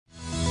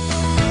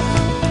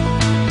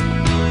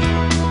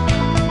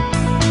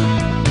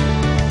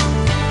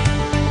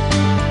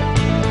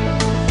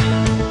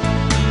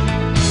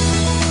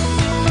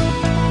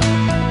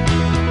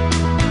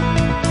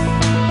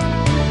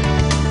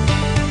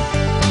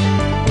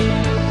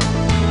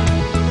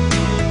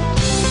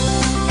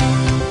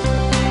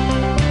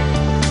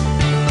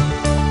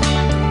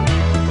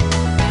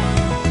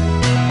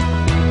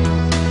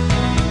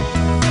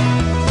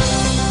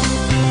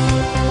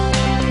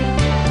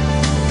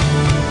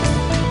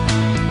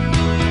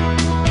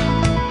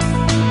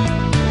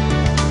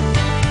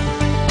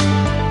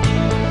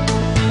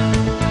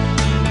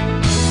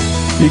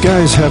You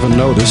guys haven't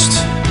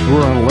noticed,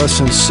 we're on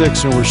lesson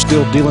 6 and we're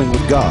still dealing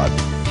with God.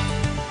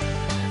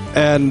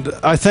 And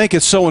I think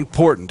it's so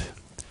important.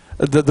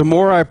 The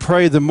more I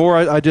pray, the more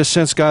I just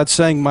sense God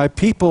saying, my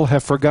people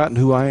have forgotten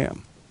who I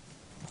am.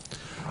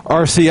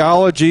 Our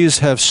theologies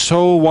have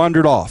so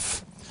wandered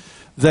off.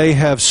 They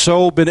have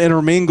so been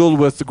intermingled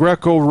with the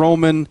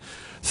Greco-Roman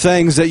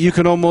things that you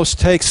can almost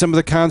take some of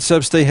the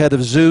concepts they had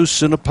of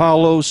Zeus and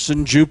Apollos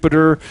and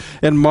Jupiter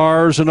and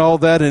Mars and all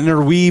that and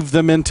interweave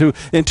them into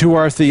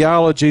our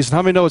theologies. And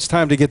how many know it's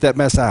time to get that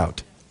mess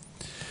out?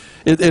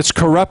 It's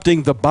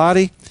corrupting the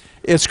body.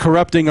 It's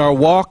corrupting our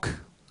walk.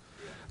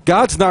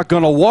 God's not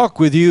going to walk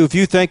with you if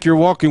you think you're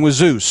walking with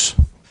Zeus.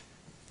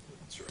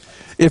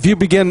 If you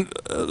begin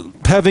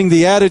having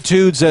the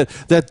attitudes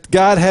that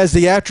God has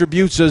the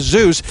attributes of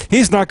Zeus,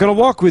 He's not going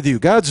to walk with you.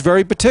 God's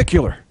very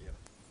particular.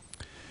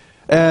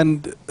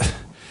 And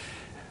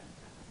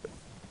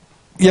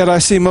yet I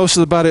see most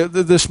of the body.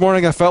 This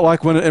morning I felt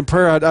like when in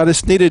prayer I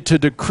just needed to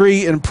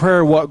decree in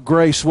prayer what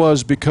grace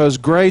was, because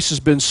grace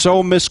has been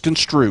so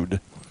misconstrued.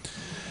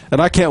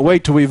 And I can't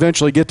wait till we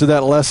eventually get to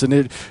that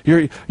lesson.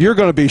 You're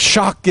going to be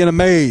shocked and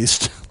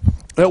amazed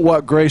at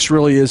what grace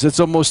really is. It's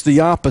almost the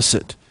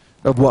opposite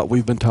of what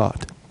we've been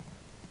taught.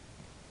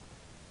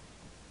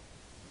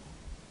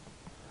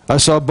 I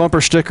saw a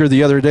bumper sticker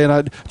the other day,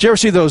 and did you ever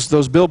see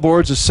those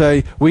billboards that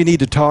say, "We need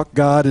to talk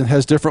God," and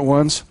has different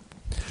ones?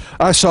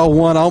 I saw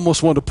one, I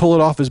almost wanted to pull it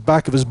off his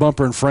back of his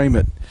bumper and frame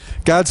it.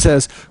 God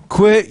says,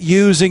 "Quit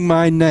using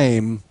my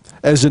name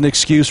as an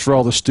excuse for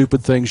all the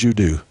stupid things you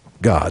do,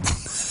 God."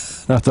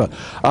 And I thought,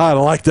 I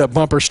like that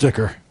bumper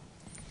sticker.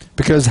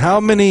 Because how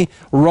many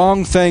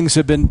wrong things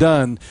have been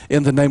done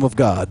in the name of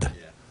God?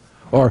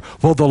 Or,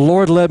 well, the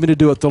Lord led me to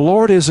do it. The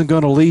Lord isn't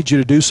going to lead you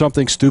to do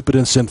something stupid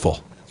and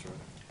sinful.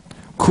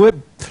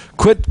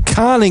 Quit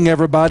conning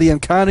everybody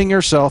and conning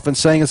yourself and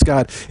saying it's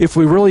God. If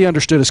we really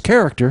understood His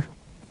character,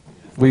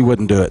 we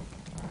wouldn't do it.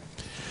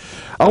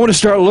 I want to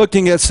start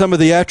looking at some of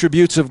the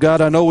attributes of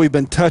God. I know we've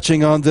been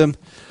touching on them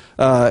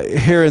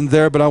here and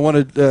there, but I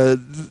wanted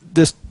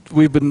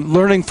we've been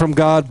learning from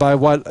God by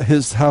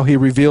how He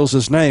reveals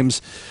His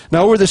names.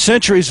 Now, over the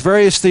centuries,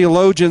 various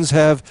theologians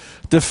have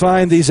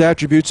defined these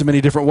attributes in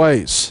many different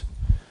ways.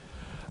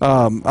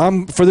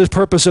 For the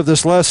purpose of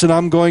this lesson,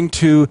 I'm going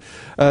to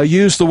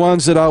use the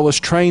ones that I was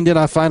trained in.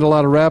 I find a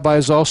lot of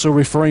rabbis also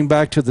referring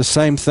back to the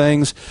same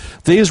things.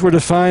 These were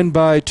defined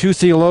by two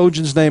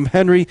theologians named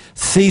Henry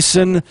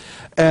Thiessen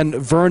and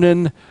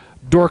Vernon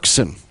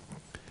Dorkson.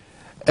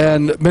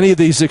 And many of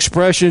these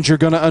expressions you're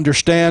going to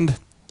understand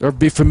or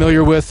be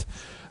familiar with.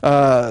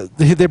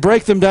 They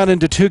break them down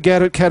into two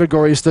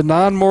categories: the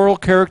non-moral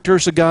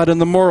characters of God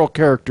and the moral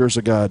characters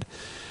of God.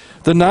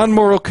 The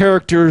non-moral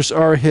characters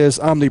are His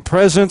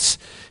omnipresence,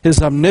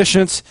 His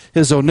omniscience,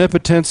 His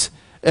omnipotence,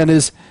 and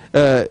His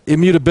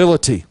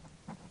immutability.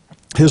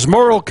 His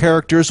moral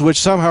characters, which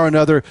somehow or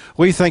another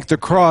we think the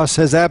cross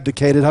has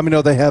abdicated. How many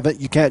know they haven't?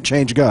 You can't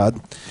change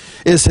God.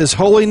 Is His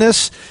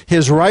holiness,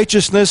 His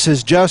righteousness,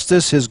 His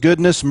justice, His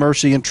goodness,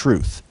 mercy, and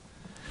truth.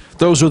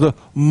 Those are the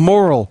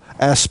moral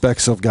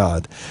aspects of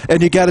God.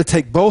 And you got to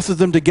take both of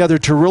them together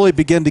to really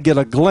begin to get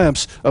a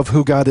glimpse of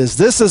who God is.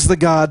 This is the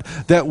God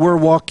that we're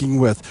walking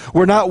with.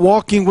 We're not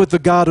walking with the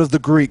God of the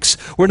Greeks.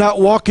 We're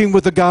not walking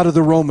with the God of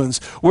the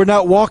Romans. We're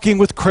not walking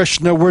with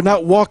Krishna. We're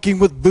not walking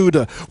with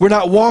Buddha. We're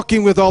not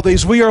walking with all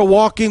these. We are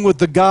walking with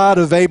the God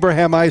of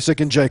Abraham, Isaac,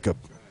 and Jacob.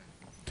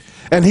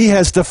 And He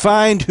has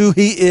defined who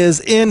He is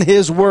in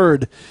His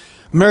Word.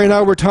 Mary and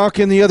I were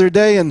talking the other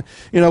day, and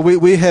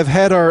we have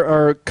had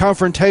our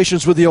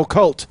confrontations with the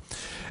occult,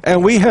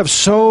 and we have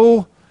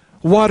so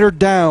watered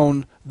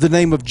down the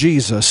name of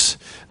Jesus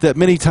that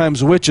many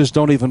times witches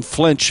don't even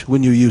flinch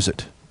when you use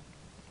it,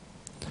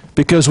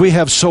 because we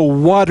have so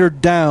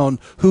watered down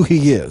who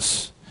He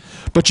is.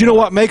 But you know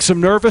what makes them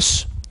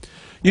nervous?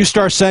 You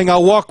start saying,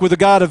 "I'll walk with the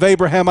God of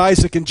Abraham,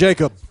 Isaac, and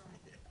Jacob."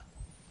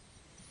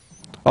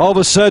 All of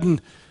a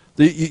sudden,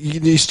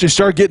 you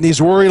start getting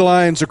these worry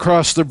lines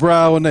across the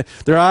brow, and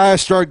their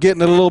eyes start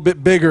getting a little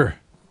bit bigger.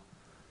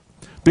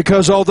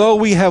 Because although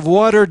we have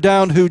watered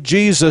down who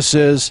Jesus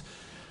is,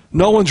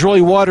 no one's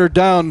really watered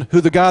down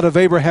who the God of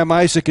Abraham,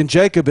 Isaac, and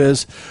Jacob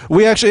is.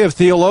 We actually have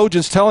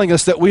theologians telling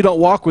us that we don't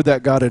walk with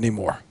that God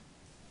anymore.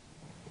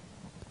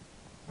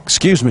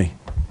 Excuse me.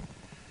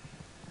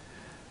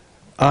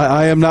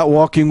 I am not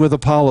walking with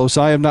Apollos.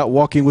 I am not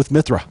walking with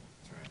Mithra.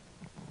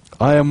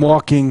 I am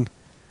walking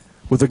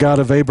with the God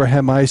of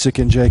Abraham, Isaac,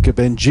 and Jacob.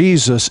 And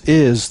Jesus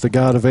is the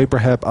God of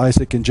Abraham,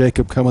 Isaac, and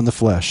Jacob come in the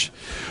flesh.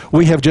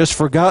 We have just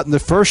forgotten the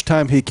first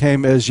time He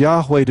came as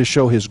Yahweh to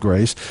show His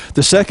grace.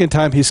 The second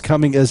time He's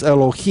coming as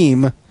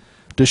Elohim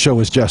to show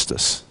His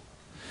justice.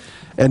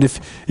 And if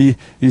you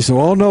say,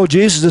 "Oh no,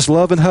 Jesus is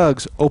love and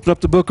hugs," open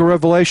up the book of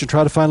Revelation,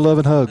 try to find love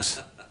and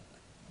hugs.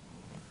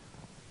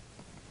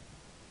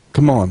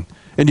 Come on.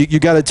 And you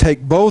got to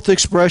take both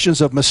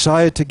expressions of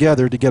Messiah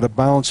together to get a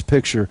balanced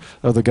picture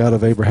of the God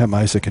of Abraham,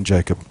 Isaac, and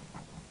Jacob.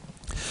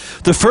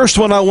 The first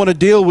one I want to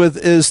deal with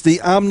is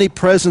the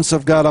omnipresence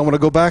of God. I want to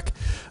go back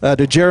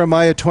to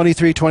Jeremiah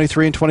 23,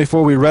 23, and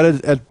 24. We read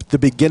it at the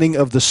beginning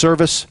of the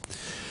service.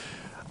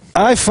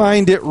 I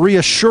find it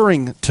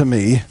reassuring to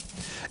me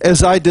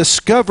as I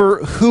discover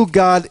who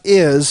God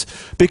is,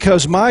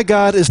 because my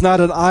God is not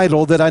an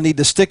idol that I need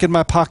to stick in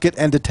my pocket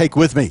and to take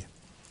with me,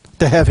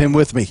 to have him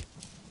with me.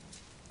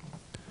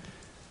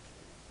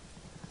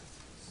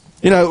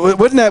 You know,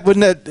 wouldn't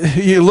that,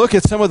 you look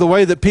at some of the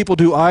way that people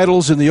do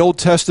idols in the Old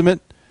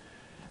Testament,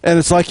 and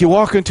it's like you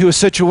walk into a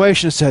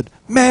situation and said,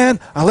 man,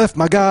 I left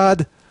my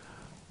God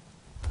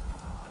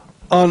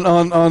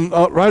on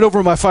right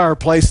over my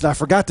fireplace, and I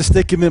forgot to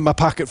stick him in my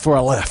pocket before I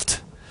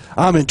left.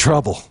 I'm in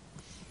trouble.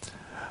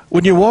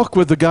 When you walk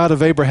with the God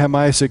of Abraham,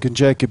 Isaac, and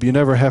Jacob, you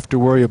never have to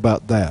worry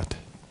about that.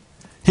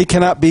 He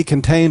cannot be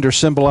contained or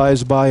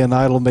symbolized by an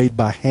idol made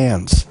by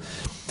hands.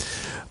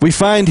 We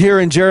find here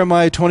in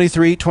Jeremiah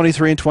 23,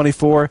 23, and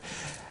 24,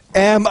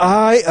 am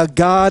I a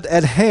God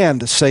at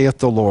hand, saith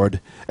the Lord,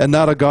 and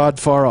not a God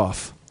far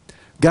off?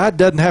 God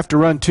doesn't have to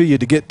run to you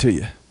to get to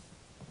you.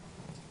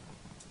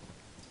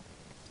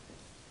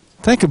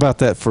 Think about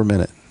that for a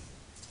minute.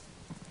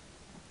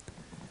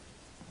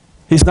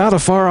 He's not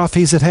afar off,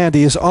 he's at hand.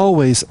 He is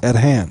always at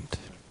hand.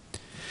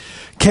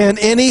 Can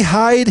any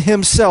hide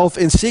himself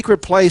in secret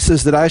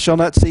places that I shall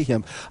not see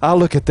him? I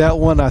look at that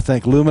one, I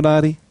think,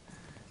 Illuminati.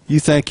 You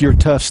think you're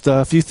tough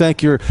stuff. You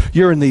think you're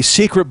in these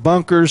secret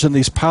bunkers and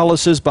these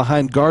palaces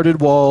behind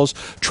guarded walls,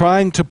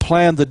 trying to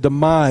plan the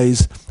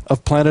demise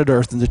of planet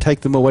Earth and to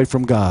take them away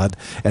from God,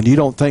 and you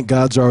don't think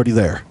God's already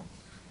there.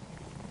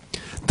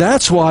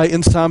 That's why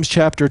in Psalms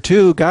chapter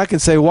 2, God can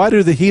say, why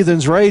do the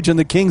heathens rage and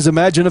the kings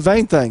imagine a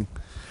vain thing?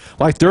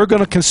 Like they're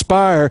going to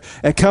conspire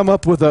and come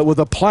up with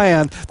a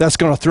plan that's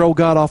going to throw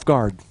God off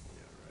guard.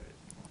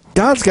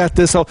 God's got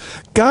this.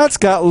 God's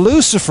got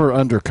Lucifer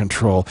under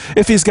control.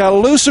 If he's got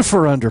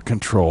Lucifer under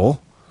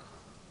control,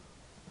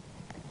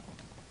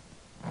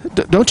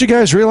 don't you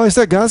guys realize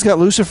that God's got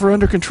Lucifer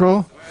under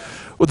control?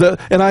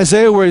 In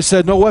Isaiah where he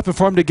said, no weapon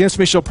formed against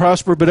me shall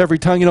prosper, but every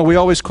tongue, we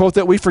always quote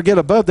that. We forget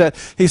above that.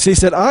 He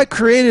said, I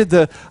created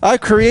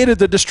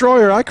the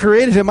destroyer. I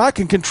created him. I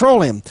can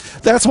control him.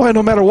 That's why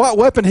no matter what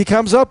weapon he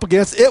comes up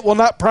against, it will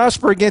not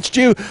prosper against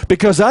you,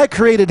 because I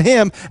created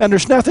him, and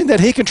there's nothing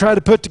that he can try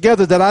to put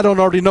together that I don't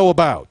already know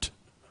about.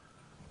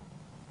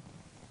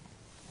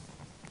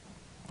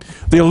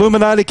 The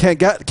Illuminati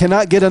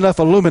cannot get enough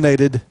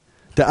illuminated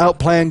to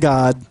outplan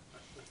God.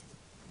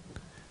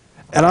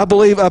 And I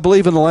believe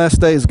in the last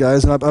days,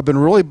 guys, and I've been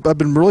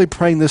really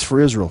praying this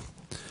for Israel.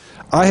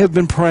 I have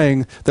been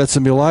praying that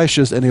some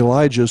Elishas and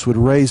Elijahs would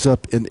raise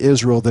up in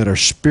Israel that are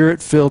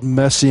spirit-filled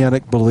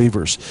messianic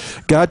believers.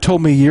 God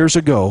told me years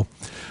ago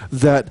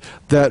that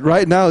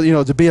right now,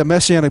 to be a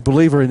messianic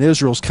believer in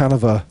Israel is kind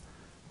of a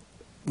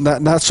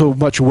not so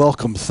much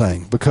welcome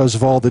thing because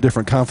of all the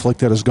different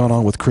conflict that has gone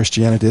on with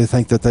Christianity. They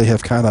think that they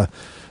have kind of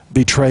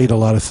betrayed a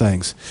lot of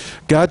things.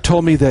 God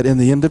told me that in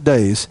the end of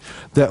days,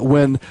 that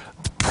when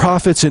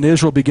prophets in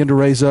Israel begin to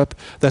raise up,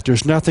 that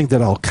there's nothing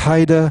that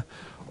Al-Qaeda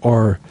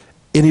or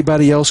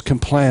anybody else can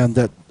plan,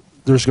 that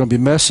there's going to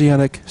be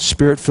messianic,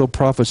 spirit-filled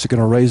prophets that are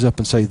going to raise up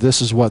and say,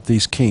 this is what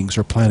these kings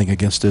are planning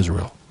against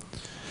Israel.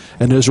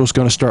 And Israel's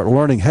going to start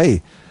learning,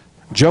 hey,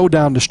 Joe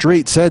down the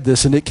street said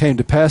this and it came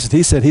to pass, and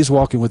he said he's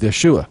walking with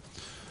Yeshua.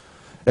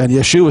 And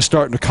Yeshua's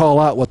starting to call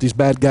out what these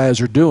bad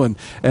guys are doing.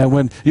 And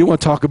when you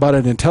want to talk about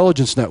an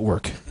intelligence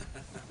network,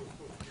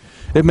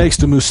 it makes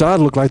the Mossad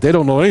look like they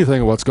don't know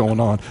anything of what's going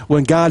on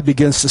when God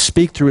begins to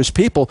speak through his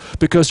people,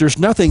 because there's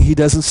nothing he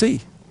doesn't see.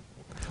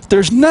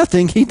 There's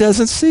nothing he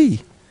doesn't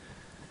see.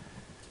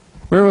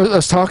 Remember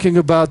us talking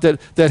about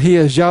that he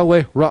is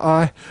Yahweh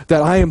Ra'ai,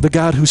 that I am the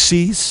God who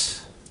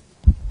sees?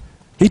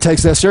 He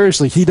takes that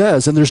seriously. He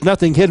does, and there's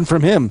nothing hidden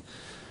from him.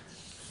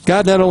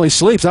 God not only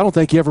sleeps, I don't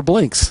think he ever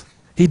blinks.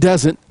 He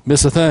doesn't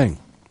miss a thing.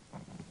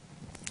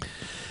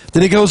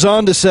 Then he goes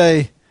on to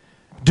say,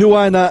 do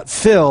I not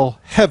fill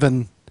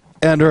heaven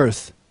and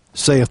earth,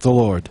 saith the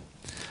Lord.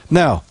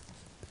 Now,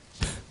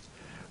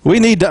 we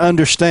need to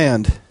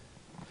understand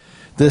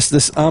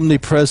this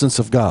omnipresence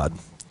of God.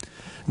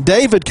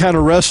 David kind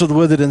of wrestled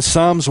with it in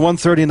Psalms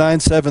 139,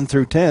 7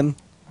 through 10.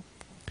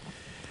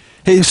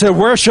 He said,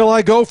 where shall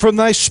I go from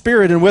thy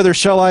spirit, and whither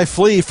shall I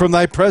flee from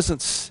thy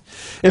presence?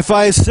 If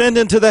I ascend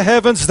into the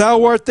heavens,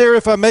 thou art there.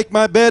 If I make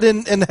my bed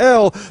in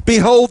hell,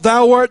 behold,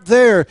 thou art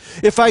there.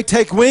 If I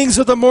take wings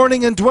of the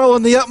morning and dwell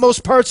in the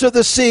utmost parts of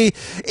the sea,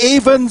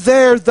 even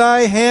there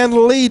thy hand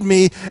lead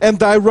me, and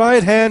thy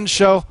right hand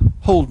shall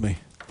hold me.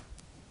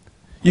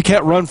 You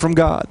can't run from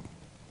God.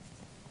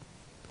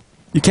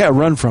 You can't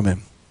run from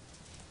him.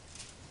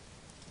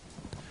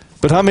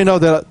 But how many know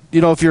that,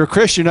 if you're a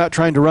Christian, you're not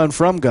trying to run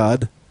from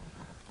God?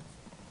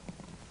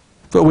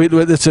 But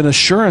it's an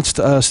assurance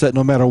to us that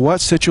no matter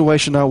what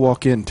situation I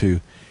walk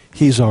into,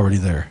 he's already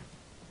there.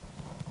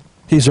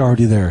 He's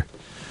already there.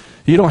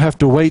 You don't have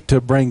to wait to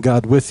bring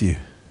God with you.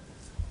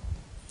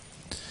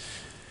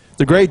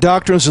 The great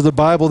doctrines of the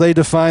Bible, they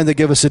define, they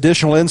give us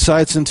additional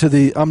insights into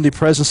the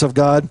omnipresence of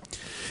God.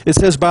 It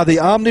says, by the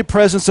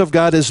omnipresence of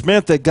God is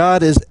meant that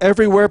God is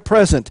everywhere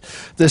present.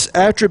 This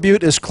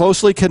attribute is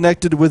closely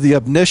connected with the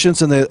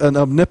omniscience and the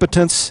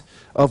omnipotence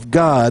of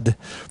God.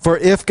 For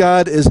if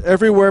God is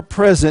everywhere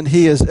present,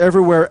 he is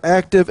everywhere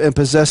active and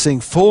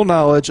possessing full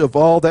knowledge of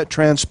all that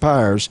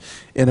transpires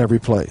in every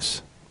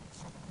place.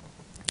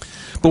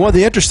 But one of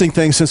the interesting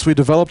things since we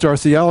developed our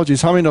theology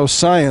is how many know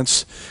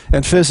science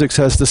and physics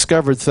has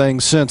discovered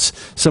things since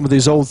some of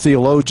these old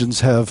theologians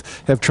have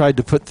tried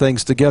to put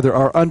things together.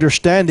 Our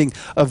understanding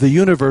of the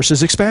universe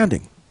is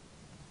expanding.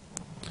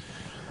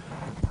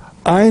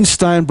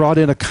 Einstein brought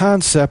in a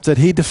concept that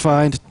he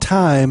defined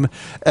time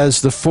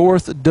as the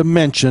fourth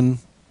dimension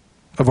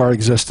of our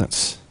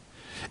existence.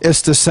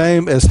 It's the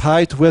same as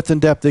height, width, and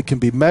depth. It can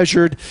be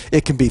measured.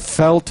 It can be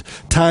felt.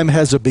 Time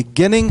has a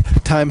beginning.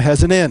 Time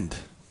has an end.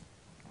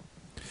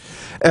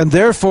 And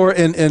therefore,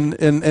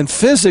 in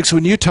physics,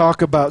 when you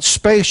talk about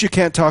space, you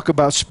can't talk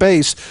about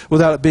space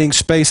without it being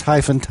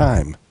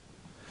space-time,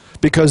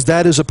 because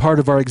that is a part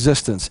of our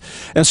existence.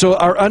 And so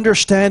our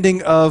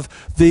understanding of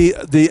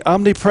the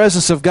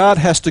omnipresence of God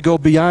has to go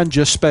beyond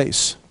just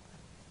space.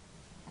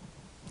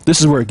 This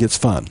is where it gets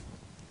fun.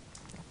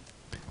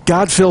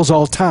 God fills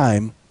all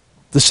time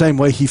the same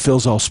way he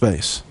fills all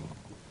space.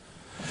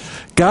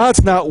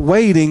 God's not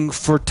waiting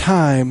for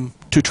time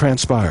to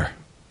transpire.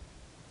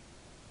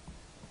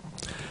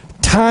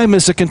 Time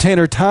is a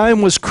container.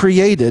 Time was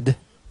created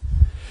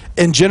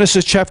in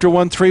Genesis chapter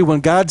 1:3 when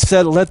God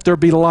said, let there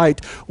be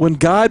light. When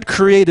God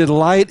created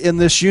light in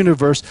this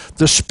universe,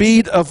 the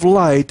speed of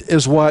light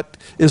is what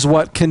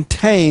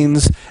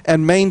contains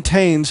and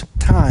maintains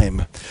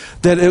time.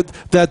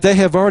 That they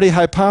have already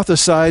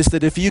hypothesized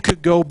that if you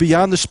could go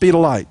beyond the speed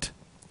of light,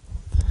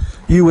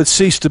 you would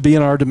cease to be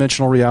in our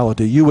dimensional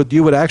reality. You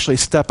would actually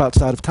step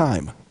outside of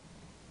time.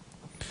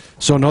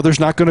 So no, there's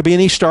not going to be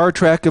any Star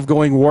Trek of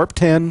going warp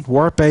 10,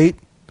 warp 8.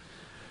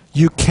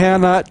 You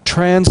cannot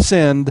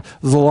transcend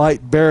the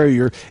light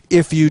barrier.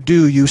 If you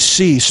do, you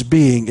cease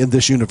being in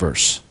this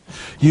universe.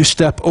 You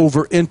step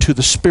over into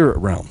the spirit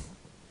realm.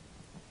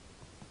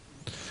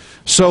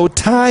 So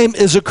time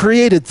is a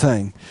created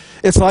thing.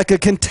 It's like a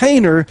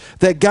container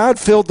that God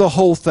filled the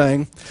whole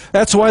thing.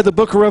 That's why the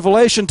book of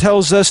Revelation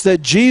tells us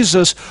that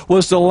Jesus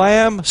was the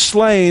lamb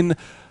slain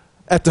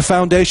at the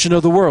foundation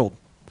of the world.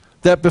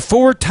 That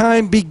before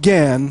time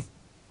began,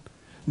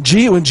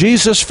 when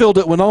Jesus filled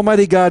it, when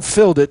Almighty God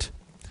filled it,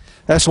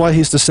 that's why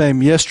he's the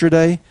same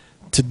yesterday,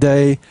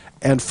 today,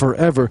 and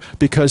forever,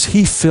 because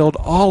he filled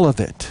all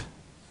of it.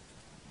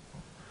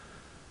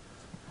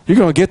 You're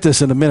going to get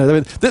this in a minute. I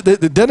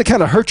mean, doesn't it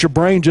kind of hurt your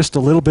brain just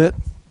a little bit?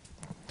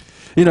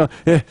 You know,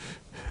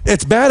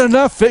 it's bad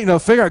enough,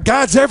 figure out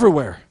God's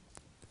everywhere.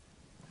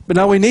 But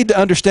now we need to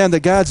understand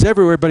that God's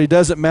everywhere, but he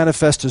doesn't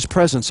manifest his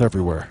presence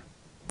everywhere.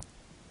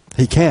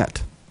 He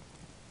can't.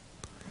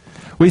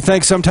 We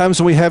think sometimes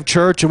when we have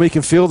church and we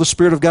can feel the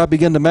Spirit of God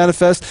begin to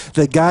manifest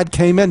that God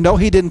came in. No,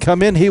 he didn't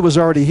come in. He was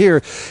already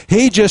here.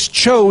 He just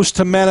chose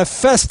to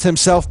manifest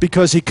himself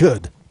because he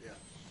could.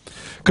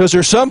 Because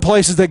there's some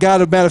places that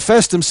God would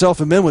manifest himself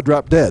and men would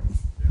drop dead.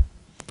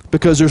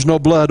 Because there's no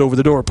blood over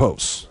the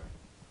doorposts.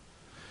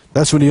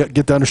 That's when you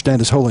get to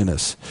understand his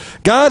holiness.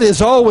 God is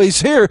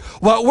always here.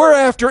 What we're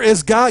after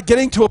is God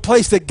getting to a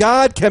place that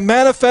God can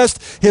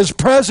manifest his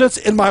presence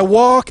in my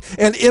walk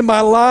and in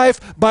my life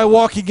by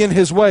walking in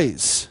his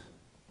ways.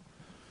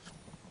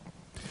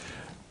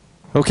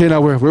 Okay,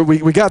 now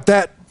we got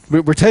that.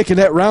 We're taking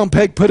that round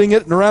peg, putting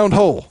it in a round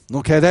hole.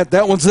 Okay,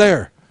 that one's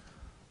there.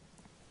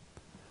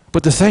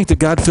 But to think that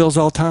God fills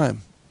all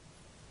time.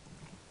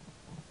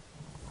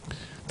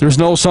 There's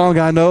no song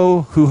I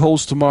know who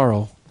holds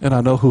tomorrow. And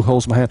I know who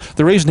holds my hand.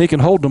 The reason he can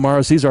hold tomorrow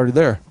is he's already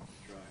there.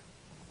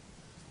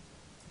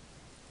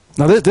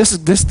 Now this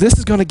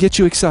is going to get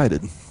you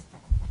excited.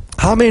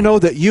 How many know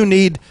that you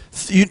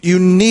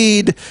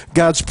need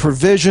God's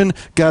provision,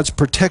 God's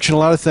protection, a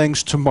lot of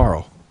things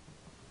tomorrow?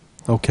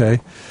 Okay.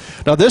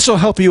 Now this will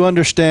help you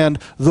understand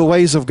the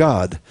ways of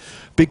God,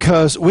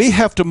 because we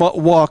have to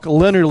walk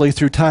linearly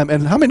through time.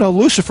 And how many know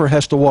Lucifer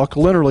has to walk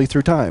linearly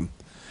through time?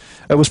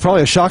 It was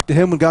probably a shock to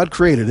him when God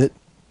created it.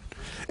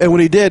 And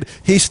when he did,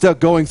 he stuck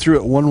going through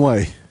it one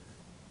way.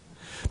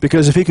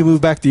 Because if he could move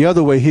back the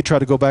other way, he'd try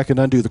to go back and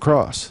undo the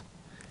cross.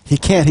 He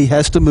can't. He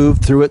has to move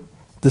through it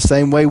the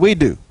same way we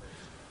do.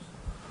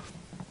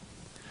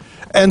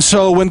 And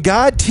so when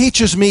God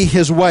teaches me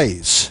his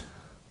ways,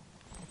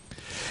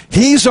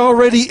 he's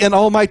already in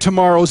all my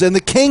tomorrows, and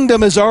the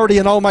kingdom is already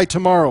in all my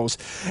tomorrows.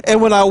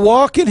 And when I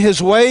walk in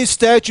his ways,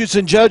 statutes,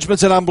 and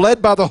judgments, and I'm led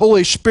by the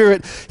Holy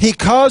Spirit, he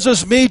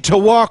causes me to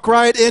walk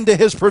right into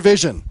his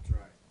provision.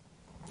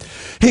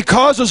 He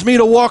causes me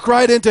to walk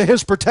right into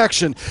his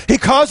protection. He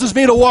causes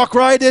me to walk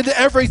right into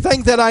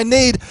everything that I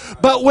need.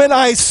 But when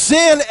I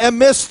sin and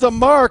miss the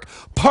mark,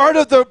 part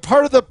of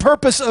the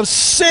purpose of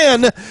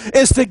sin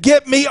is to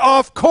get me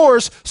off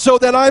course so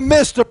that I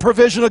miss the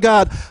provision of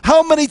God.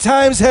 How many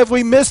times have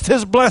we missed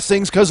his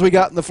blessings because we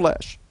got in the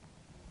flesh?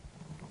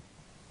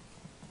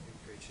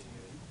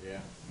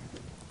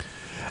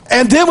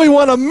 And then we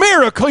want a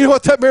miracle. You know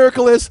what that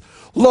miracle is?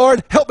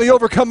 Lord, help me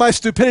overcome my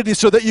stupidity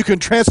so that you can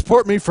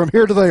transport me from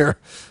here to there.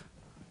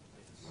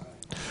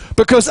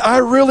 Because I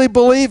really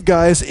believe,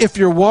 guys, if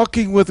you're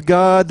walking with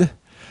God,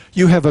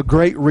 you have a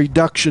great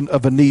reduction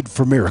of a need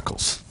for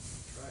miracles.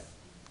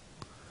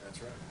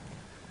 That's right.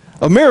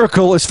 A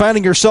miracle is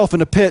finding yourself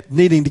in a pit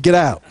needing to get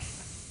out.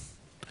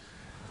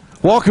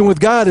 Walking with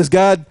God is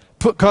God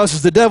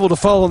causes the devil to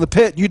fall in the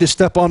pit. You just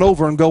step on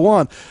over and go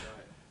on.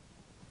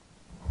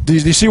 Do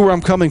you see where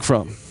I'm coming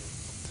from?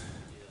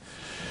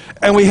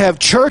 And we have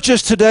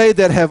churches today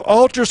that have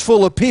altars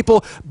full of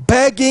people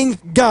begging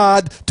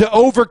God to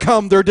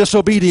overcome their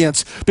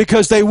disobedience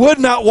because they would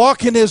not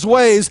walk in His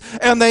ways,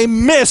 and they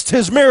missed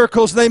His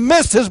miracles, and they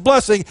missed His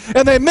blessing,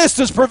 and they missed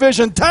His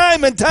provision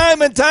time and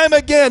time and time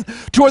again,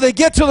 to where they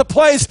get to the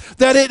place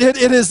that it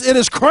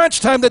is crunch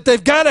time, that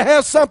they've got to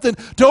have something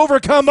to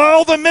overcome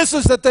all the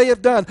misses that they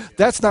have done.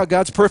 That's not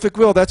God's perfect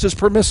will. That's His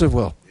permissive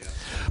will.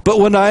 But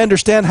when I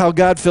understand how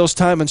God fills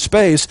time and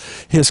space,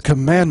 His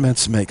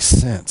commandments make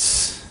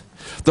sense.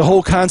 The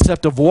whole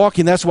concept of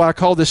walking, that's why I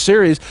call this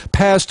series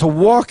Paths to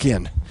Walk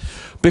In.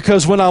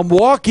 Because when I'm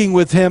walking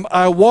with Him,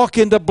 I walk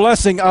into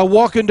blessing, I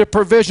walk into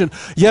provision.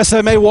 Yes,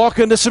 I may walk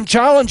into some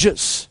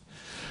challenges.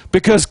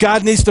 Because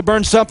God needs to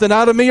burn something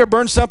out of me or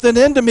burn something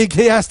into me.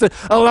 He has to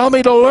allow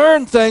me to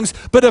learn things.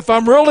 But if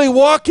I'm really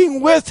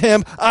walking with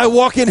Him, I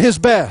walk in His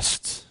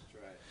best.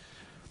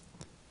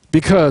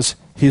 Because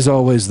He's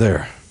always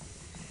there.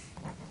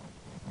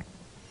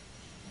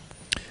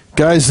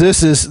 Guys,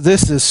 this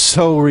is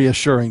so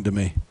reassuring to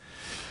me,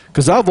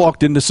 because I've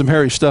walked into some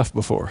hairy stuff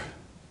before.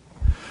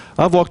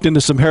 I've walked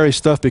into some hairy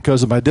stuff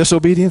because of my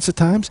disobedience at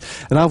times,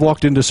 and I've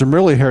walked into some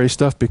really hairy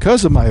stuff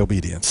because of my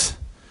obedience.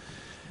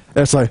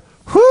 And it's like,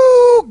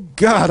 whoo,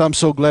 God, I'm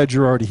so glad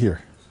you're already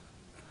here.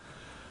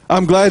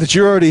 I'm glad that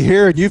you're already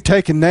here and you've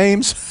taken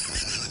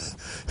names.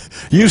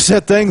 You've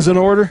set things in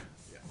order.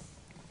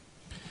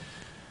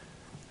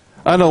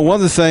 I know one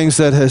of the things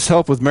that has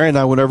helped with Mary and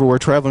I whenever we're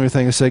traveling or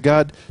anything is say,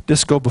 God,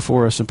 just go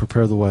before us and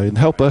prepare the way, and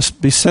help us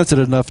be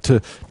sensitive enough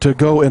to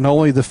go in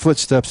only the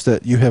footsteps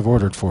that you have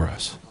ordered for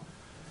us.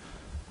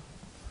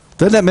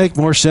 Doesn't that make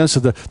more sense?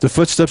 Of the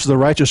footsteps of the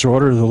righteous are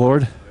ordered of the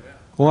Lord?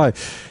 Why?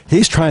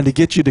 He's trying to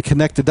get you to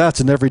connect the dots,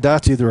 and every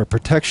dot's either a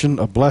protection,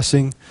 a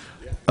blessing,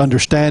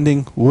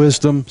 understanding,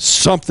 wisdom,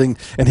 something.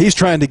 And He's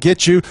trying to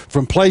get you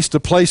from place to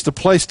place to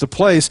place to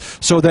place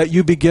so that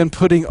you begin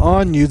putting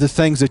on you the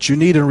things that you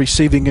need and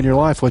receiving in your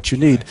life what you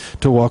need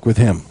to walk with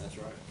Him. That's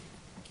right.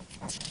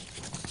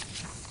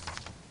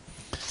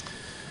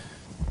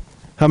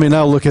 How many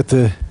now look at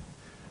the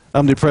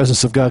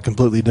omnipresence of God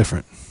completely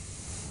different?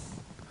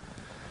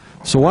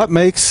 So what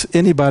makes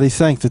anybody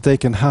think that they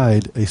can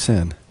hide a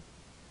sin?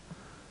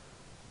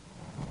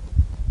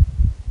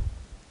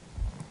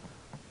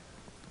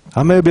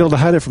 I may be able to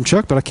hide it from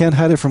Chuck, but I can't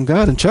hide it from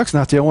God, and Chuck's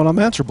not the only one I'm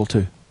answerable to.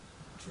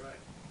 That's right.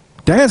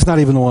 Dan's not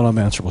even the one I'm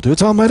answerable to.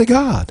 It's Almighty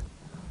God.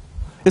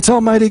 It's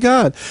Almighty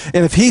God.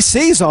 And if He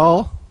sees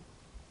all,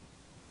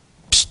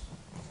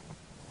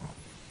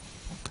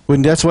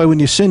 that's why when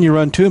you sin, you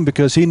run to Him,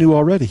 because He knew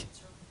already.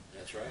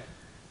 That's right.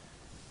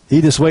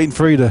 He's just waiting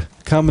for you to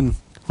come and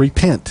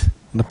repent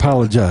and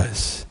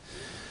apologize.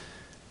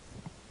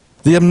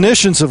 The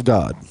omniscience of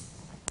God.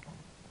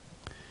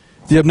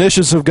 The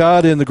omniscience of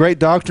God in the great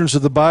doctrines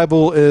of the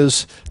Bible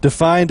is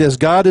defined as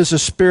God is a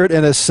spirit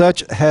and as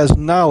such has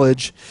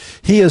knowledge.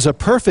 He is a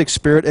perfect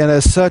spirit and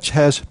as such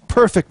has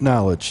perfect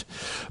knowledge.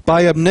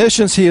 By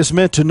omniscience He is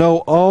meant to know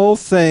all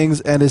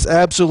things and is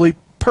absolutely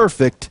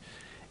perfect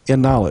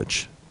in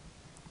knowledge.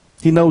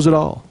 He knows it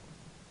all.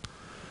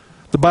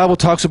 The Bible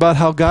talks about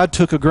how God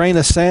took a grain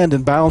of sand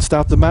and balanced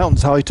out the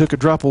mountains, how He took a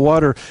drop of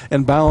water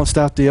and balanced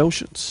out the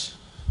oceans.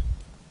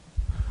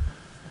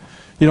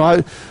 You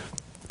know,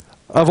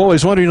 I've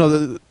always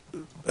wondered,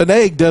 an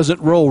egg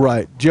doesn't roll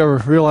right. Do you ever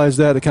realize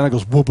that? It kind of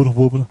goes whooping,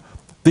 whooping.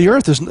 The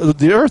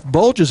earth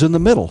bulges in the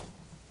middle.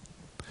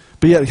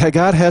 But yet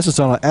God has it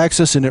on an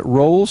axis and it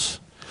rolls.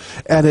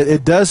 And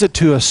it does it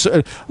to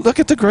a...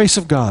 Look at the grace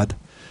of God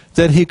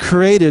that He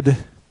created.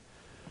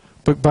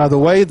 But by the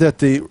way that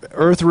the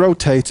earth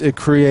rotates, it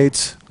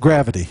creates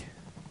gravity.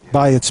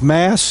 By its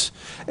mass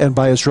and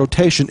by its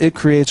rotation, it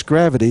creates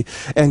gravity.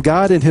 And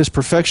God in His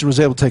perfection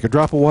was able to take a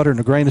drop of water and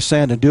a grain of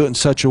sand and do it in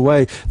such a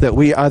way that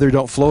we either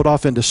don't float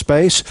off into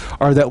space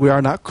or that we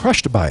are not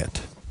crushed by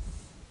it.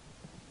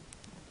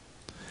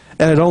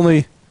 And it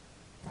only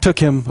took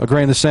Him a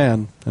grain of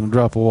sand and a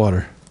drop of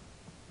water,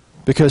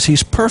 because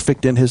He's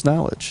perfect in His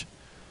knowledge.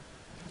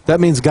 That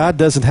means God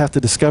doesn't have to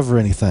discover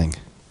anything.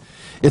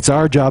 It's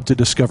our job to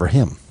discover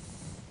Him.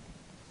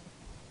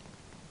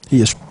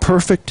 He is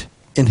perfect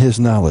in His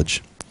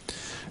knowledge.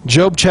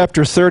 Job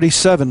chapter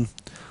 37,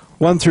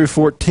 1 through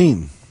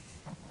 14.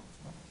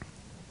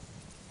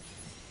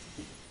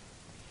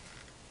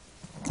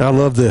 I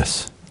love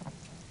this.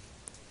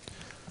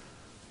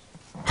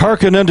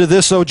 Hearken unto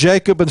this, O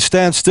Jacob, and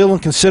stand still and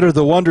consider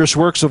the wondrous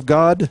works of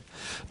God.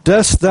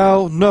 Dost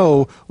thou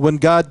know when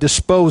God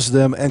disposed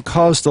them and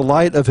caused the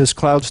light of his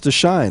clouds to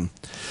shine?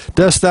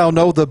 Dost thou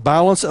know the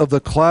balance of the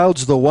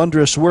clouds, the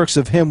wondrous works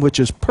of him which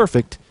is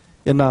perfect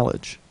in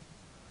knowledge?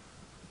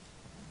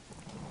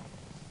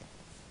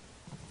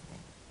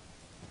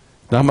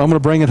 Now, I'm going to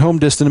bring it home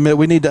just in a minute.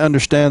 We need to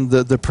understand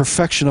the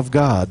perfection of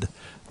God,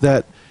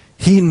 that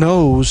he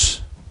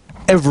knows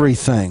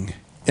everything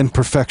in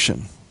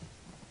perfection.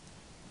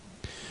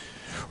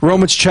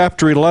 Romans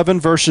chapter 11,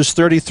 verses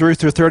 33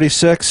 through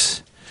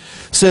 36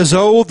 says,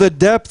 "Oh, the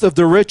depth of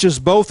the riches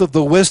both of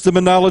the wisdom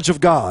and knowledge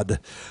of God!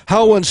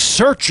 How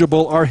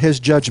unsearchable are his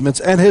judgments,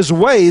 and his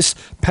ways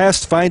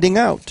past finding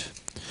out!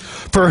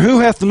 For who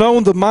hath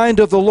known the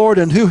mind of the Lord,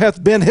 and who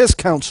hath been his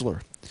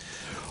counselor?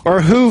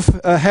 Or who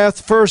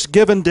hath first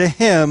given to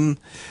him,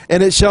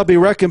 and it shall be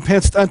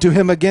recompensed unto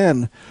him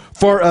again?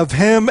 For of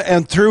him,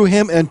 and through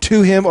him, and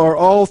to him are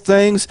all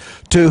things,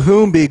 to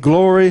whom be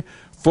glory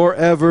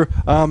forever.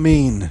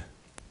 Amen."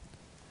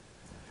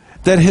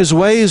 That his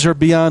ways are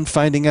beyond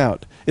finding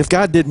out. If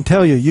God didn't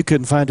tell you, you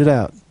couldn't find it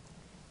out.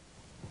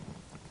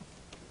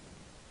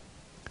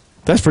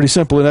 That's pretty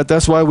simple.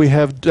 That's why we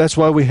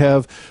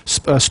have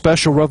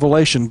special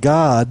revelation.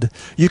 God,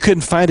 you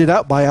couldn't find it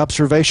out by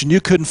observation. You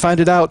couldn't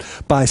find it out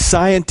by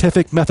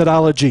scientific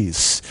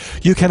methodologies.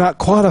 You cannot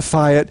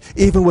quantify it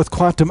even with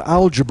quantum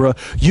algebra.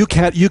 You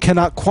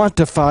cannot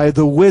quantify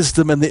the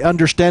wisdom and the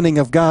understanding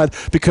of God,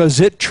 because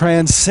it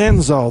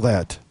transcends all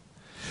that.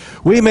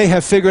 We may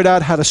have figured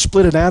out how to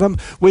split an atom.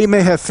 We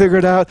may have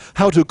figured out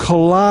how to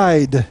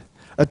collide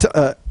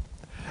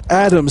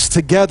atoms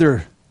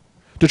together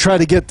to try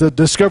to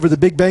discover the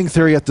Big Bang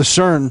Theory at the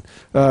CERN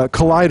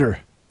collider.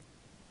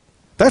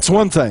 That's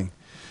one thing.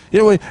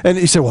 And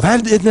you say, well,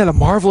 isn't that a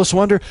marvelous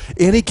wonder?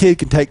 Any kid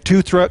can take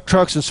two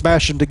trucks and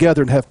smash them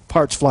together and have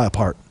parts fly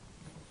apart.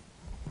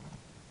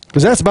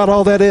 Because that's about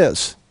all that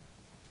is.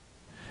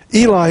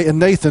 Eli and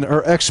Nathan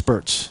are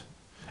experts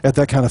at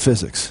that kind of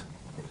physics.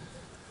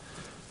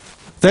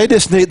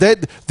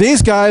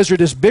 These guys are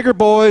just bigger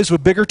boys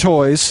with bigger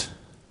toys,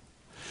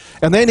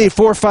 and they need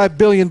 $4 or $5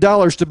 billion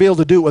to be able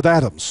to do it with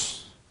atoms.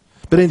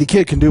 But any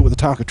kid can do it with a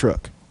Tonka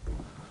truck.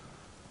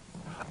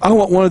 I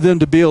want one of them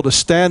to be able to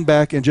stand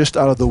back and just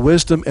out of the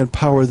wisdom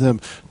empower them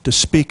to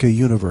speak a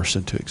universe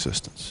into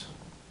existence.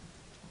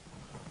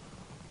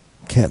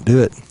 Can't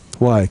do it.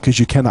 Why? Because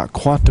you cannot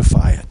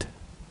quantify it.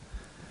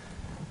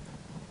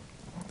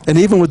 And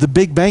even with the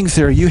Big Bang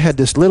Theory, you had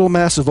this little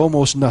mass of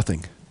almost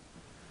nothing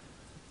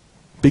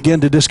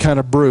begin to just kind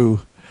of brew,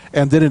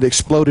 and then it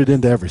exploded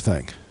into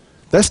everything.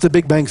 That's the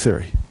Big Bang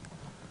Theory.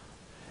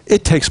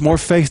 It takes more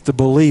faith to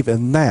believe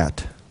in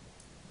that.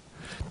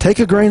 Take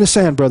a grain of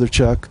sand, Brother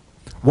Chuck,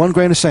 one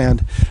grain of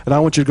sand, and I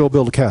want you to go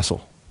build a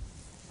castle.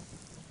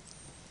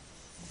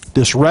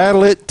 Just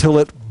rattle it till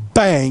it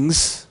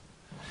bangs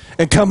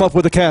and come up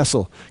with a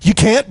castle. You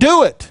can't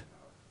do it.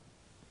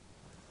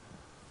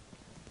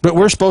 But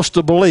we're supposed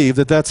to believe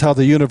that that's how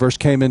the universe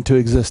came into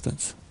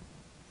existence.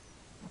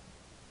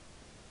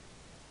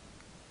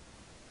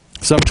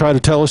 Some try to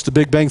tell us the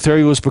Big Bang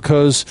Theory was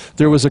because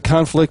there was a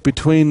conflict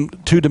between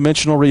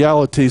two-dimensional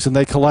realities and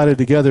they collided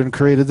together and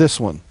created this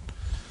one.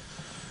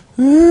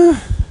 And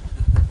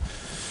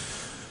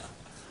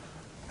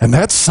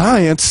that's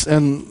science,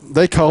 and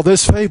they call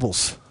this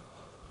fables.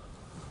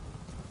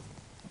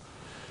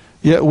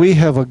 Yet we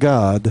have a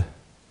God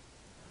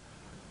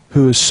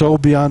who is so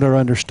beyond our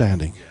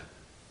understanding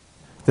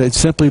that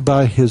simply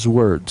by his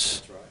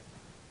words,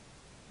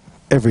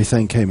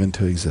 everything came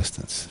into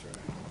existence.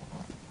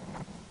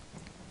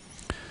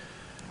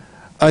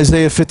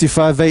 Isaiah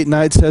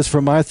 55:8-9 says, "For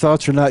my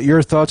thoughts are not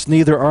your thoughts,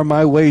 neither are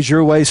my ways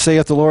your ways,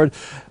 saith the Lord.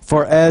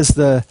 For as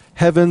the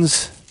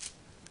heavens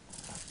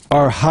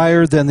are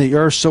higher than the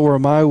earth, so are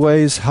my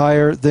ways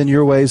higher than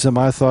your ways, and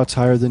my thoughts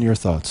higher than your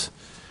thoughts."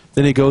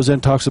 Then he goes in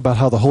and talks about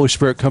how the Holy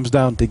Spirit comes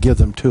down to give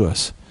them to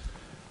us.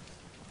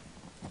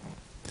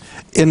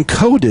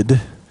 Encoded,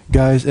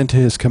 guys, into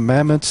his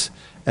commandments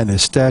and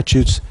his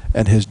statutes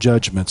and his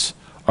judgments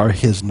are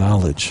his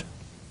knowledge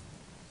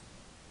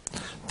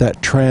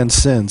that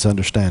transcends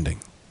understanding.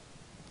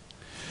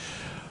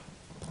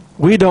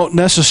 We don't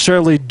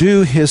necessarily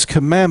do his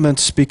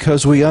commandments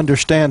because we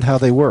understand how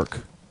they work.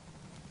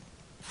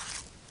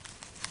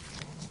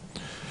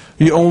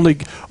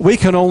 We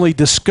can only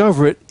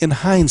discover it in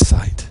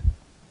hindsight.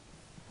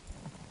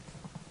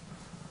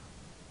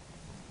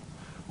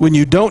 When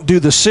you don't do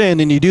the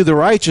sin and you do the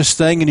righteous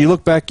thing, and you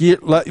look back, you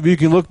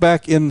can look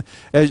back in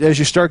as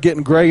you start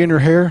getting gray in your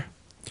hair,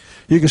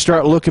 you can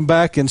start looking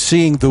back and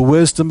seeing the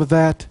wisdom of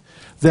that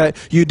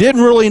you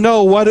didn't really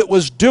know what it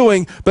was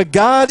doing, but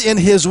God in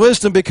his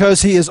wisdom,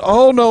 because he is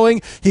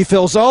all-knowing, he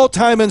fills all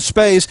time and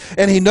space,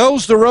 and he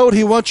knows the road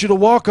he wants you to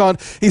walk on.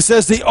 He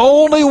says the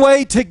only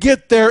way to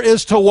get there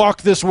is to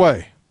walk this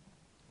way.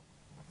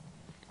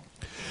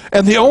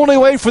 And the only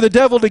way for the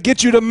devil to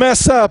get you to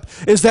mess up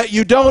is that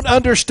you don't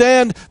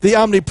understand the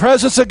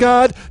omnipresence of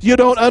God, you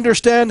don't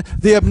understand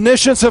the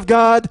omniscience of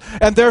God,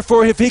 and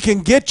therefore if he can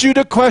get you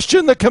to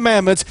question the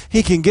commandments,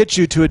 he can get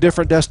you to a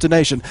different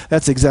destination.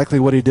 That's exactly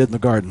what he did in the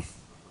garden.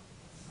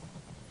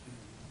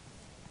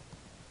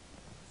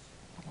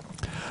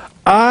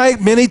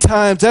 Many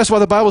times, that's why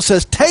the Bible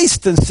says,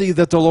 taste and see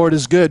that the Lord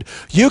is good.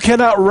 You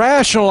cannot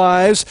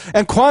rationalize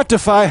and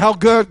quantify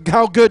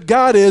how good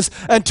God is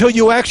until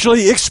you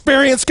actually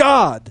experience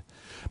God.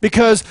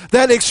 Because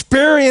that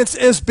experience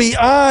is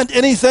beyond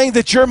anything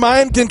that your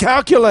mind can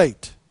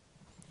calculate.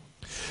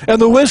 And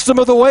the wisdom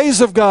of the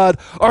ways of God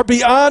are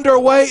beyond our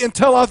way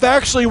until I've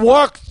actually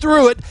walked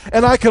through it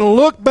and I can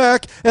look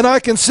back and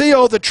I can see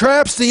all the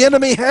traps the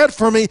enemy had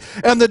for me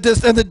and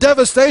the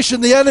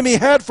devastation the enemy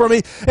had for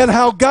me and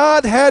how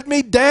God had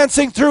me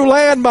dancing through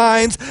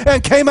landmines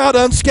and came out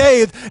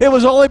unscathed. It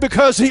was only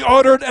because he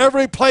ordered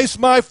every place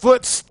my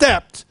foot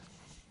stepped.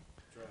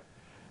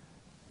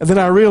 And then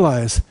I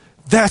realized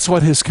that's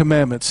what his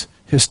commandments,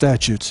 his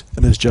statutes,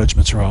 and his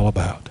judgments are all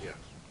about.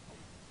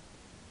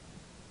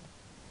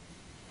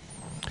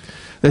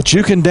 That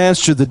you can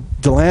dance through the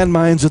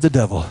landmines of the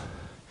devil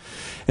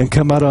and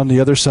come out on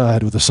the other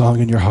side with a song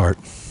in your heart,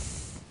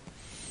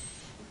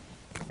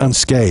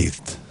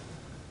 unscathed.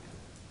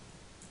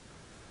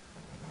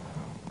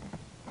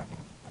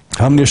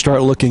 I'm going to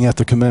start looking at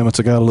the commandments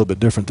of God a little bit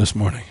different this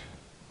morning.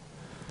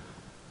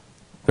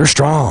 They're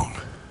strong.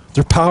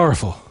 They're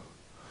powerful.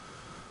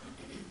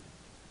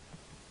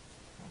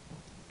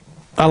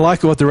 I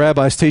like what the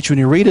rabbis teach. When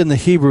you read in the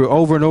Hebrew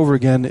over and over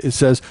again, it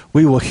says,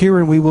 we will hear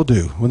and we will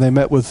do. When they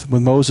met with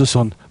Moses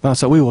on Mount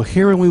Sinai, we will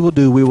hear and we will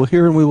do. We will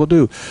hear and we will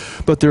do.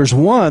 But there's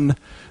one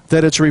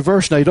that it's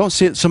reversed. Now, you don't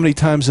see it so many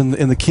times in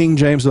the King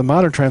James, the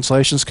modern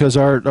translations, because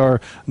our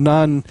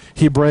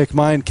non-Hebraic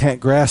mind can't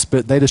grasp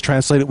it. They just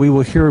translate it, we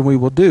will hear and we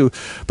will do.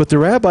 But the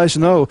rabbis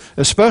know,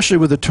 especially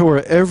with the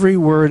Torah, every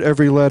word,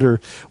 every letter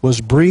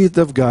was breathed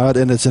of God,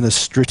 and it's in a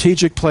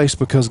strategic place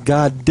because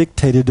God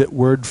dictated it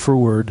word for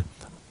word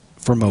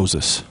for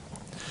Moses.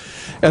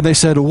 And they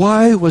said,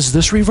 why was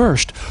this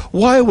reversed?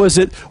 Why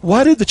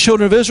did the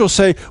children of Israel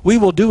say, we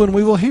will do and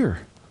we will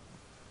hear?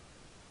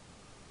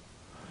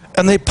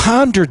 And they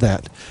pondered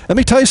that. Let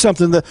me tell you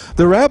something.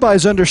 The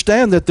rabbis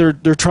understand that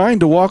they're trying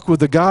to walk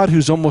with a God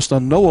who's almost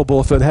unknowable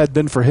if it had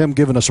been for him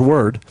giving us a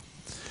word.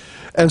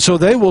 And so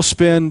they will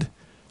spend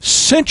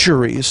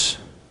centuries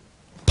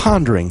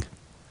pondering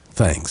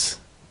things.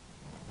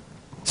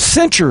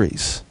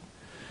 Centuries.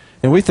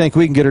 And we think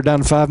we can get her done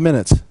in 5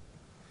 minutes.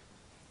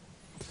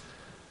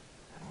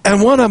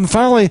 And one of them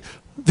finally,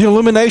 the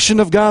illumination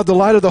of God, the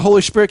light of the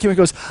Holy Spirit came and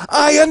goes,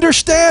 I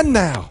understand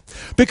now.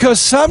 Because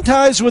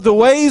sometimes with the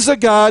ways of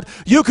God,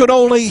 you could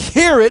only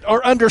hear it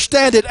or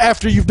understand it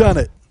after you've done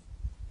it.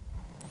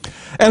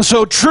 And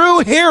so true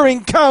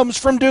hearing comes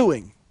from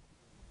doing.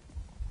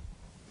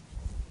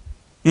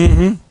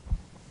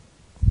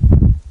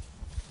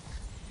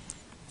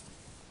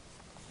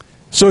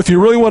 So if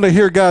you really want to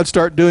hear God,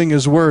 start doing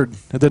his word,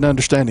 and then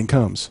understanding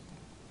comes.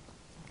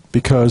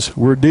 Because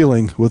we're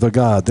dealing with a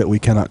God that we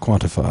cannot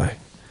quantify.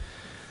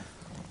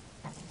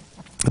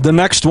 The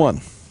next one,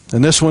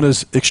 and this one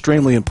is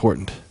extremely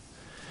important,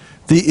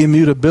 the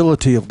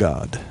immutability of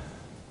God.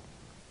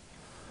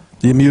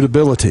 The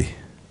immutability.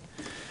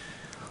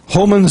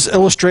 Holman's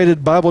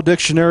Illustrated Bible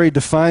Dictionary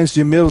defines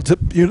the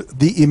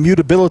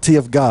immutability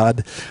of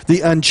God,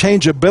 the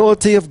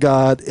unchangeability of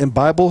God in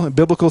Bible and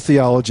biblical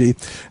theology.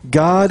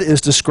 God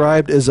is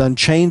described as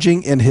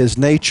unchanging in his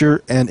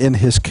nature and in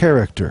his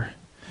character.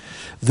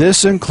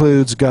 This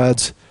includes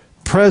God's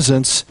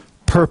presence,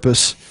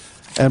 purpose,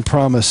 and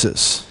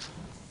promises.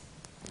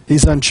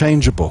 He's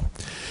unchangeable.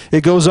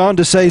 It goes on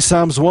to say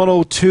Psalms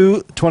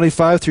 102,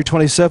 25 through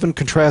 27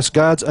 contrasts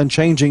God's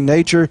unchanging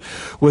nature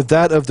with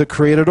that of the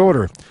created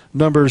order.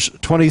 Numbers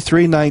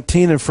 23,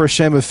 19 and 1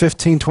 Samuel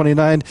 15,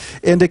 29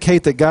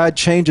 indicate that God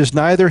changes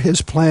neither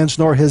his plans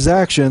nor his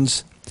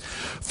actions,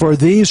 for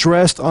these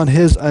rest on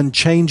his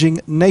unchanging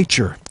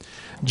nature.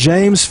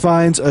 James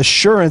finds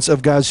assurance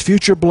of God's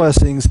future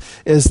blessings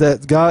is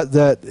that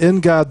in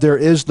God there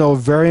is no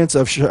variance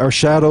of or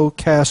shadow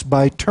cast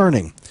by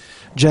turning.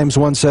 James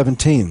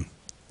 1:17.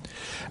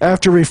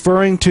 After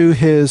referring to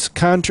his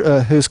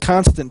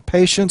constant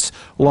patience,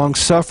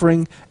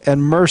 long-suffering,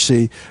 and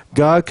mercy,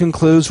 God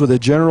concludes with a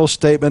general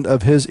statement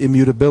of his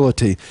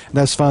immutability. And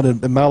that's found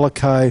in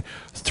Malachi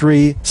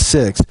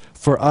 3:6.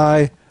 For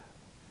I,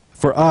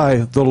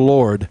 the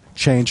Lord,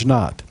 change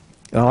not.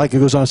 And I like it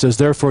goes on and says,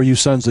 therefore you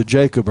sons of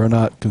Jacob are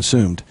not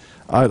consumed.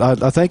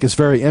 I think it's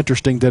very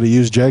interesting that he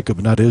used Jacob,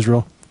 not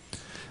Israel.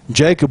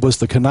 Jacob was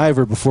the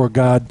conniver before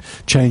God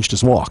changed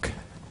his walk.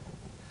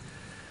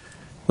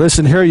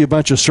 Listen here, you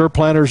bunch of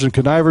surplanters and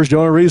connivers, the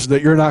only reason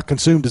that you're not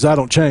consumed is I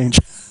don't change.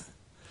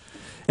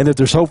 And if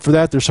there's hope for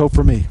that, there's hope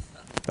for me.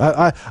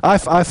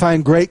 I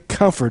find great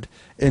comfort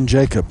in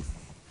Jacob.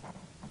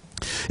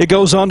 It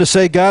goes on to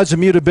say God's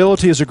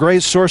immutability is a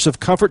great source of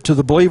comfort to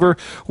the believer.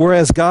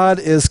 Whereas God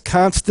is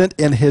constant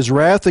in his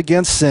wrath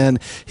against sin,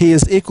 he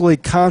is equally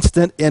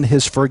constant in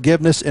his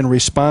forgiveness in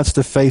response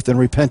to faith and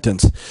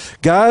repentance.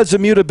 God's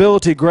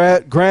immutability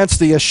grants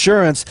the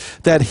assurance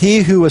that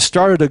he who has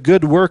started a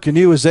good work in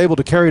you is able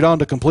to carry it on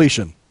to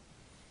completion.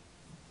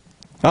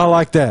 I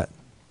like that.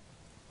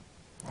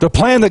 The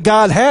plan that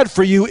God had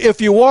for you, if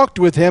you walked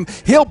with him,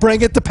 he'll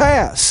bring it to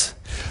pass.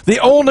 The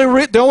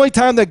only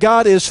time that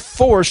God is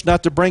forced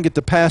not to bring it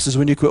to pass is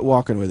when you quit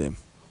walking with him.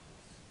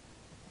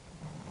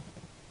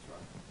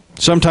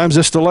 Sometimes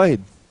it's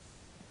delayed.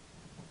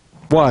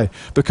 Why?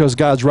 Because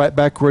God's right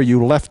back where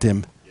you left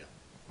him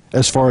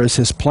as far as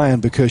his plan,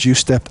 because you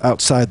stepped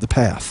outside the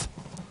path.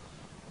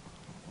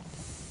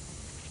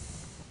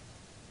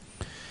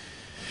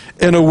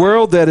 In a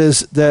world that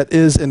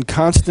is in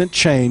constant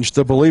change,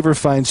 the believer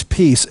finds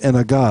peace in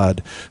a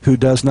God who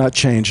does not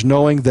change,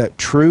 knowing that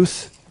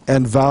truth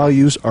and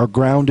values are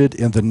grounded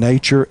in the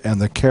nature and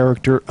the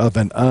character of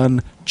an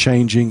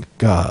unchanging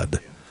God.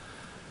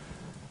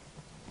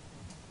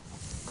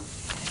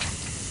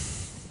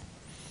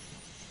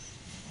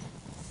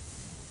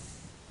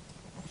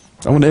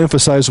 I want to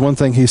emphasize one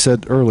thing he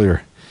said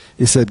earlier.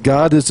 He said,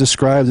 God is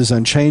described as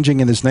unchanging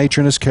in his nature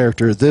and his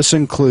character. This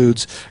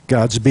includes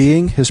God's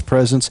being, his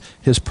presence,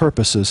 his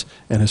purposes,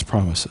 and his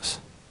promises.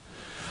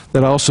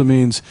 That also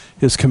means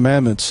his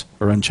commandments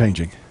are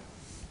unchanging.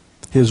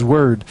 His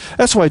word.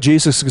 That's why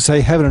Jesus could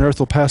say, heaven and earth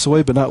will pass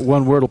away, but not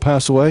one word will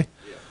pass away.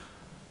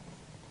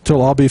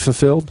 Till all be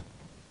fulfilled.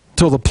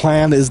 Till the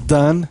plan is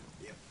done.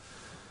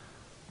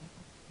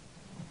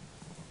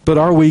 But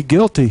are we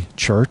guilty,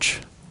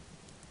 church,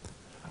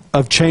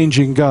 of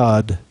changing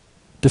God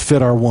to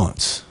fit our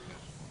wants?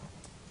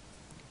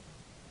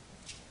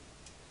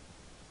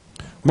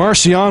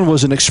 Marcion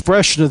was an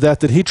expression of that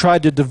he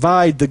tried to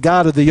divide the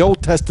God of the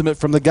Old Testament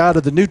from the God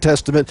of the New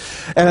Testament.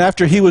 And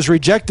after he was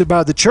rejected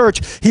by the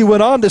church, he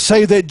went on to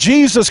say that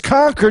Jesus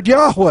conquered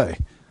Yahweh.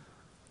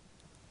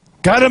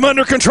 Got him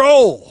under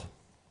control.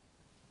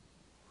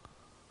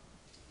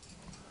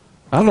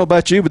 I don't know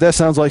about you, but that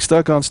sounds like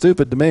stuck on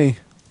stupid to me.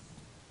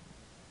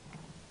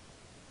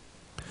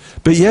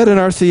 But yet in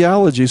our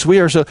theologies, we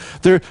are so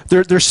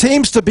there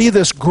seems to be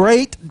this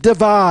great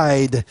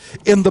divide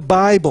in the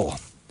Bible,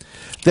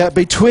 that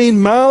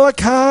between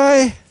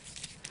Malachi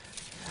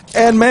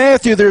and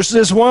Matthew, there's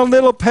this one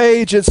little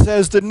page that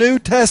says the New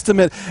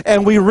Testament,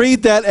 and we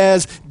read that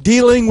as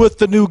dealing with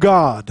the new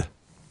God.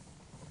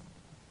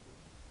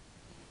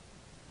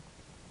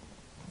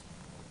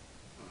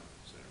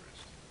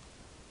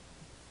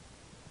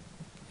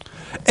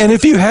 And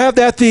if you have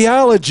that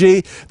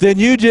theology, then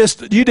you just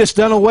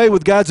done away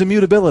with God's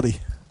immutability.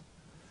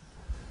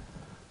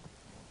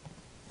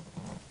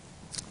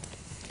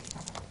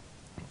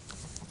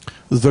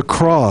 The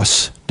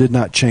cross did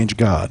not change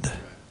God.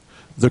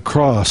 The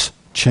cross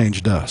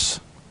changed us.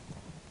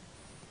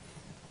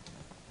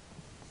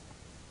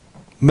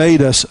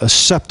 Made us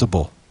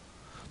acceptable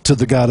to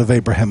the God of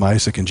Abraham,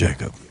 Isaac, and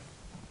Jacob.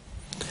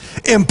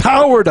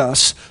 Empowered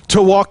us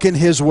to walk in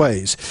his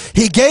ways.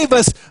 He gave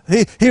us,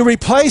 he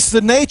replaced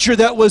the nature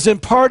that was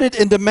imparted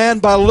into man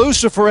by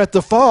Lucifer at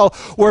the fall,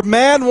 where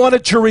man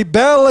wanted to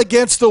rebel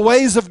against the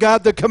ways of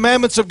God, the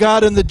commandments of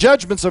God, and the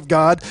judgments of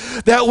God.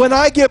 That when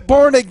I get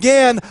born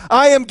again,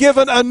 I am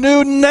given a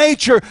new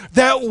nature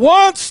that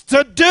wants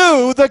to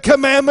do the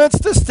commandments,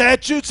 the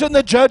statutes, and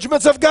the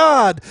judgments of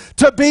God.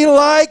 To be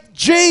like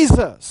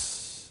Jesus.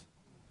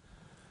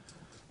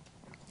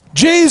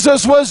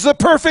 Jesus was the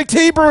perfect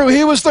Hebrew.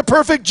 He was the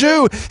perfect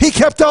Jew. He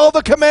kept all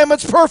the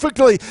commandments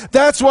perfectly.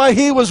 That's why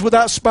he was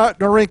without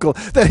spot nor wrinkle.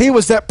 That he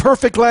was that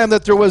perfect lamb,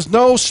 that there was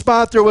no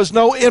spot, there was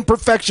no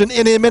imperfection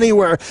in him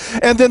anywhere.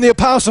 And then the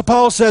Apostle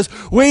Paul says,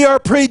 we are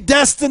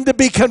predestined to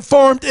be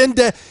conformed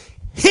into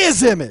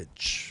his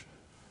image.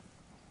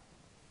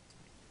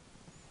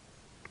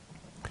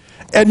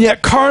 And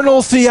yet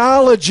carnal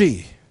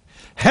theology,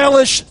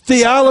 hellish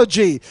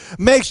theology,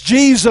 makes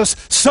Jesus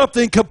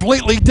something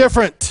completely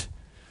different.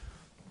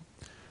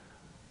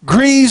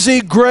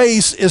 Greasy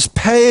grace is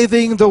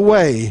paving the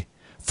way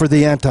for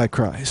the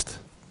Antichrist.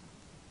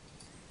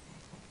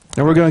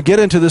 And we're going to get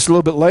into this a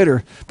little bit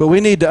later, but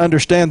we need to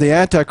understand the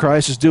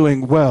Antichrist is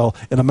doing well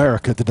in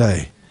America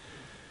today.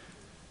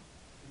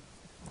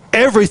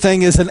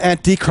 Everything is an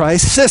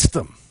Antichrist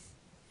system.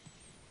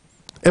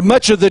 And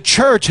much of the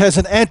church has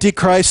an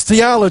Antichrist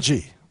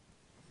theology.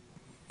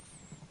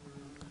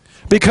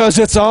 Because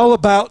it's all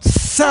about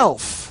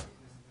self.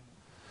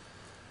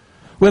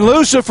 When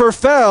Lucifer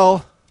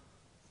fell,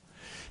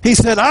 he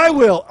said, I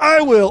will,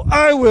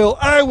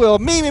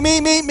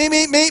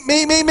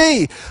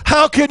 me.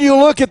 How can you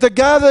look at the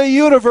God of the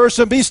universe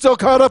and be still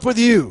caught up with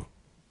you?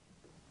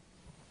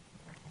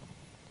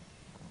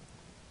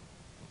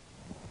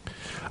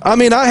 I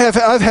mean, I've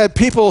had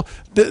people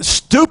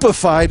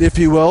stupefied, if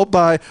you will,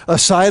 by a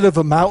sight of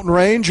a mountain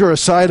range or a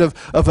sight of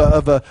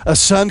a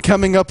sun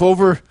coming up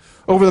over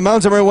over the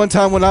mountains. I remember one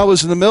time when I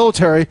was in the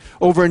military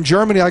over in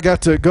Germany, I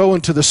got to go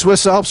into the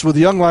Swiss Alps with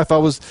Young Life.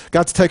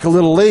 Got to take a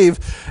little leave,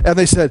 and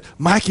they said,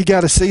 Mike, you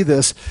got to see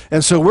this.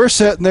 And so we're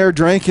sitting there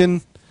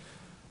drinking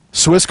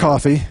Swiss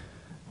coffee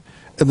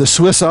in the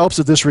Swiss Alps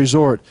at this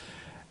resort,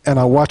 and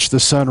I watched the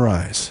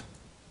sunrise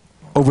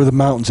over the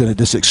mountains, and it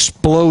just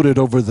exploded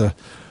over the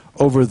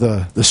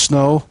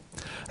snow.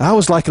 And I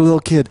was like a little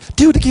kid.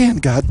 Do it again,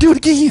 God. Do it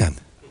again.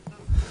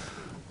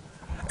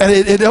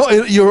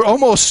 And you were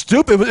almost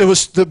stupid. It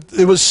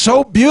was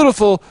so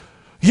beautiful.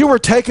 You were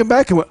taken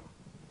back and went.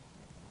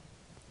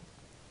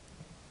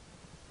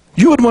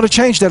 You wouldn't want to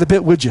change that a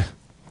bit, would you?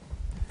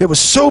 It was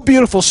so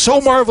beautiful, so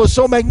marvelous,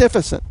 so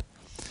magnificent.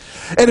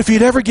 And if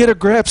you'd ever get a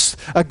glimpse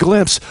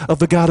of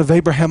the God of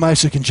Abraham,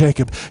 Isaac, and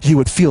Jacob, you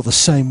would feel the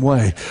same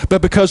way.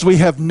 But because we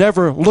have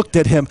never looked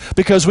at him,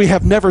 because we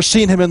have never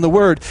seen him in the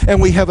Word,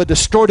 and we have a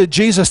distorted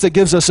Jesus that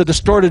gives us a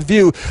distorted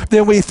view,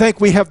 then we think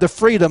we have the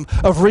freedom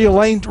of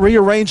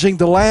rearranging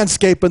the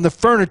landscape and the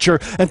furniture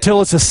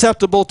until it's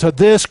acceptable to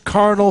this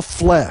carnal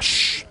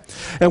flesh.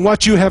 And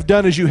what you have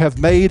done is you have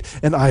made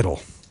an idol.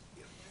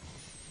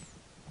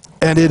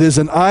 And it is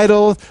an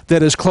idol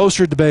that is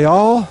closer to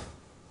Baal,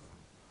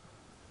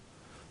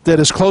 that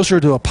is closer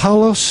to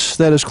Apollos,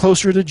 that is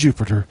closer to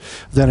Jupiter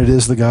than it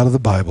is the God of the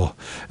Bible.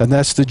 And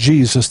that's the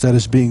Jesus that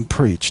is being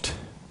preached.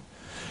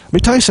 Let me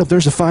tell you something,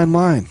 there's a fine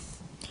line.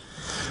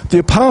 The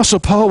Apostle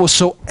Paul was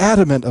so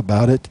adamant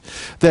about it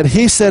that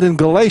he said in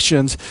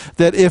Galatians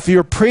that if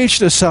you're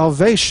preached a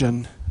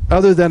salvation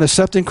other than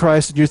accepting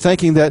Christ and you're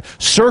thinking that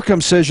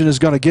circumcision is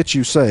going to get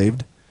you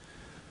saved,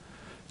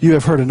 you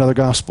have heard another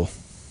gospel.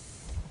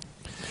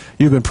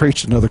 You've been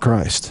preached another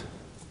Christ.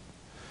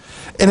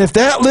 And if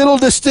that little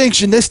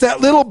distinction, that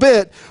little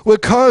bit,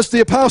 would cause the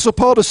Apostle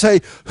Paul to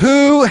say,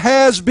 who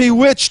has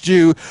bewitched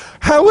you?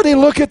 How would he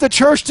look at the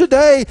church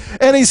today?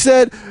 And he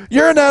said,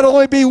 you're not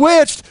only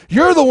bewitched,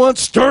 you're the one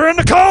stirring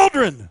the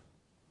cauldron.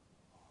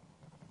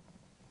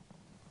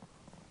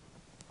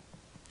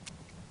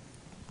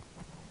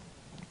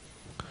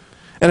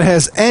 And it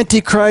has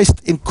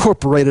Antichrist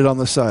incorporated on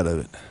the side of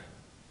it.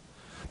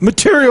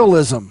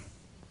 Materialism.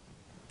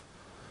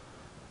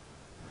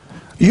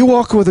 You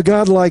walk with a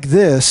God like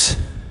this,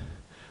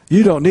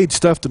 you don't need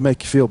stuff to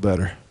make you feel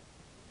better.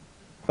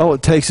 All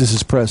it takes is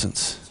His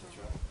presence.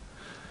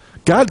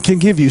 God can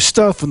give you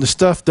stuff when the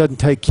stuff doesn't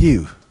take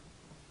you.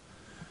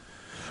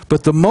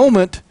 But the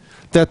moment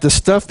that the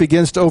stuff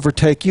begins to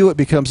overtake you, it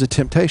becomes a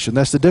temptation.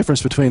 That's the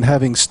difference between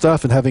having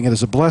stuff and having it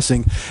as a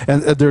blessing.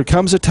 And there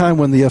comes a time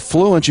when the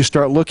affluence, you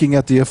start looking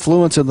at the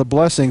affluence and the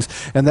blessings,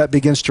 and that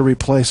begins to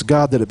replace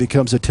God, that it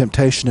becomes a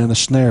temptation and a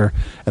snare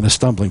and a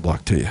stumbling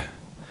block to you.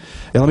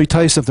 And let me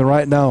tell you something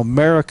right now,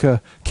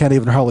 America can't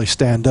even hardly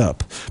stand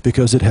up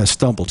because it has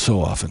stumbled so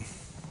often.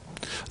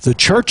 The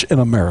church in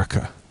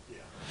America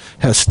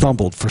has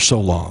stumbled for so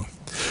long.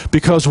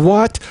 Because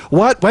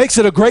what makes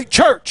it a great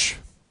church?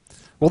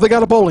 Well, they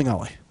got a bowling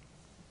alley.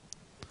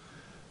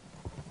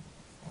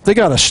 They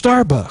got a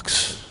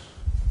Starbucks.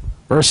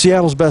 Or a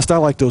Seattle's Best. I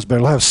like those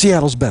better. They'll have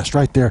Seattle's Best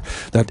right there.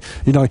 That,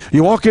 you know,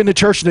 you walk into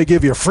church and they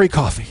give you a free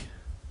coffee.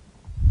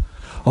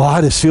 Oh, I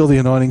just feel the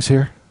anointings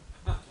here.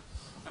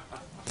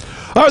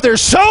 Oh,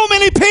 there's so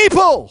many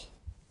people.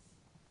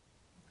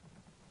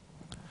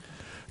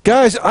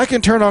 Guys, I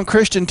can turn on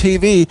Christian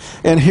TV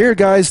and hear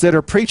guys that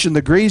are preaching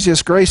the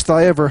greasiest grace that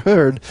I ever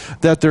heard,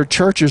 that their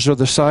churches are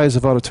the size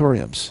of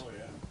auditoriums.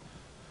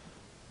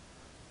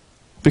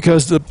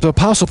 Because the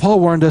Apostle Paul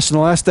warned us in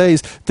the last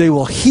days, they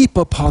will heap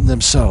upon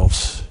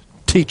themselves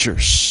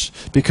teachers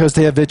because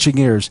they have itching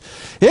ears.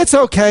 It's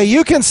okay.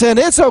 You can sin.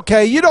 It's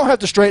okay. You don't have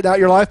to straighten out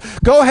your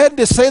life. Go ahead and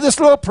just say this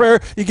little prayer.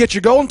 You get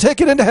your golden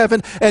ticket into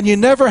heaven, and you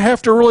never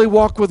have to really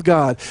walk with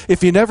God.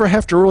 If you never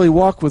have to really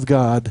walk with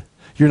God,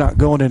 you're not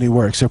going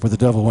anywhere except where the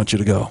devil wants you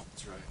to go.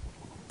 That's right.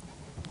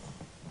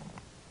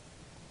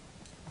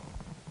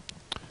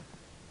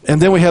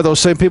 And then we have those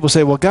same people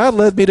say, well, God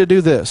led me to do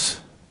this.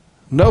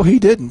 No, He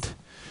didn't.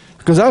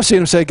 Because I've seen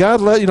them say, God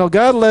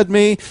led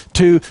me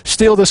to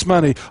steal this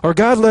money, or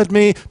God led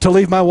me to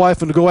leave my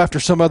wife and to go after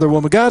some other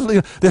woman. God,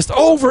 this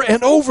over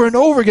and over and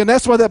over again.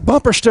 That's why that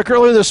bumper sticker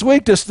earlier this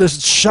week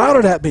just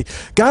shouted at me.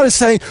 God is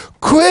saying,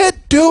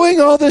 quit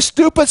doing all this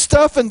stupid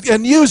stuff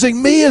and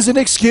using me as an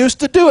excuse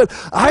to do it.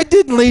 I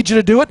didn't lead you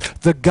to do it.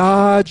 The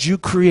gods you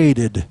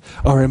created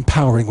are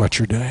empowering what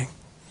you're doing.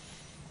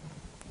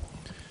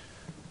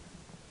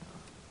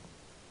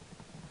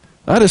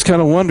 I just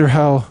kind of wonder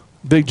how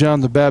big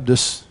John the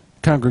Baptist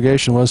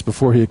congregation was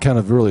before he had kind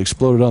of really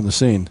exploded on the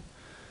scene.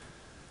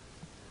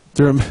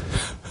 I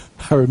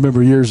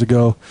remember years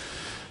ago,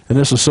 and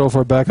this was so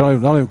far back, I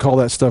don't even call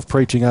that stuff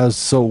preaching. I was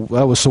so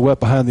wet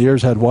behind the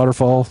ears, had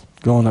waterfall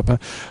going up.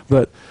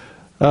 But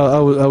I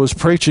was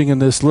preaching in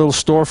this little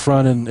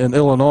storefront in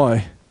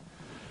Illinois,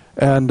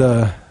 and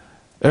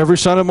every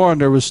Sunday morning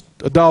there was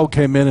a dog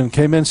came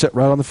in, sat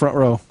right on the front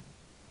row.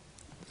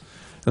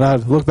 And I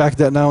look back at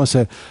that now and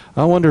say,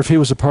 I wonder if he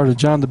was a part of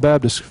John the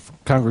Baptist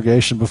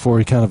congregation before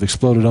he kind of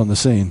exploded on the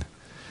scene.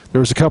 There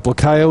was a couple of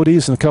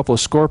coyotes and a couple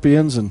of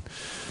scorpions, and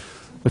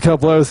A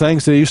couple other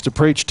things that he used to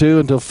preach to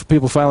until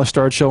people finally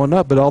started showing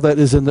up. But all that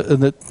is in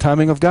the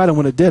timing of God. And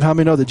when it did, how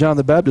many know that John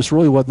the Baptist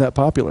really wasn't that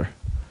popular?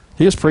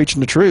 He was preaching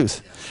the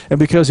truth. And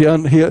because he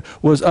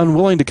was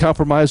unwilling to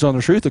compromise on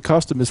the truth, it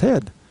cost him his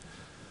head.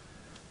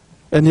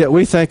 And yet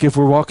we think if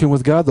we're walking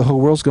with God, the whole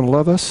world's going to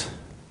love us.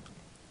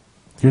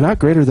 You're not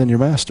greater than your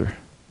master.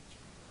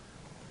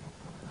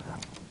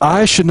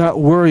 I should not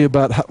worry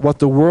about what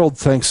the world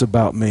thinks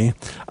about me.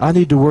 I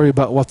need to worry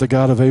about what the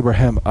God of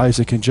Abraham,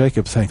 Isaac, and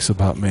Jacob thinks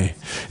about me,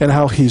 and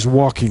how he's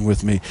walking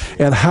with me,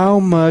 and how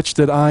much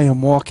that I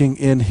am walking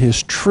in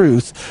his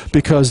truth,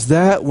 because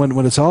that,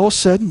 when it's all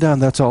said and done,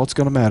 that's all it's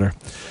going to matter.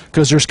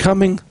 Because there's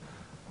coming,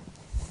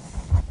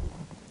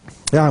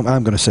 I'm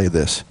going to say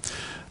this.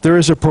 There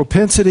is a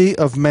propensity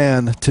of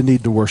man to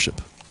need to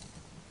worship.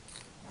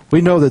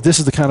 We know that this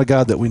is the kind of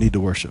God that we need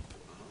to worship.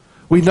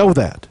 We know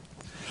that.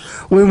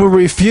 When we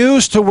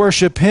refuse to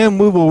worship him,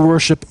 we will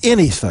worship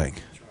anything.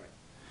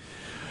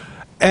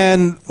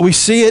 And we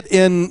see it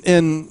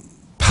in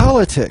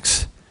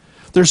politics.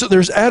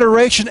 There's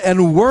adoration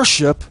and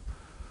worship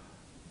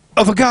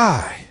of a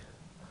guy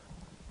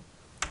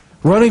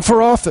running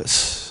for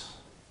office.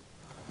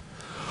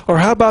 Or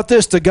how about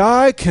this? The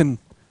guy can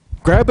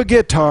grab a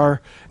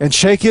guitar and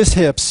shake his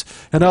hips,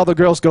 and all the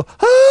girls go,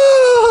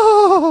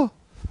 ah!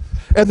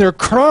 And they're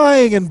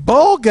crying and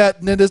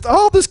ball-gutting and it's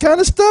all this kind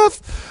of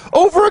stuff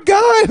over a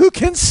guy who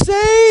can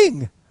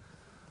sing.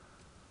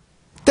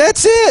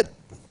 That's it.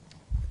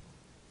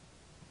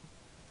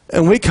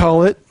 And we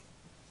call it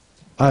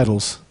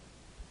idols.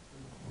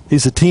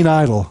 He's a teen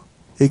idol.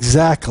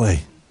 Exactly.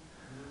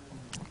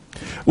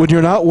 When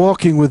you're not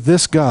walking with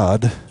this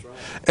God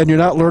and you're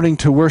not learning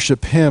to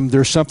worship him,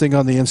 there's something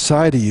on the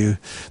inside of you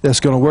that's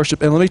going to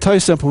worship. And let me tell you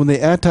something, when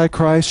the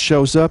Antichrist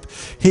shows up,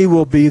 he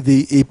will be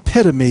the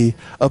epitome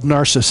of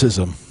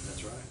narcissism.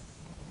 That's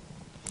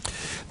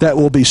right. That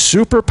will be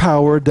super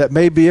powered, that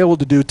may be able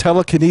to do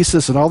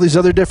telekinesis and all these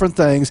other different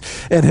things.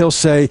 And he'll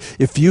say,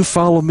 if you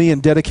follow me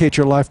and dedicate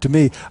your life to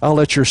me, I'll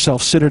let your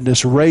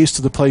self-centeredness raise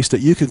to the place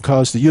that you can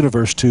cause the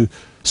universe to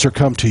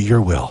succumb to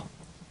your will.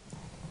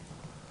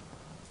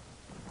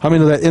 How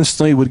many of that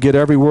instantly would get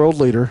every world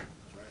leader,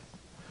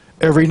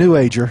 every New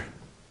Ager?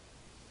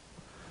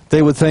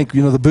 They would think,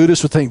 the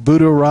Buddhists would think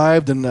Buddha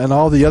arrived, and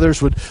all the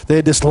others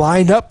they'd just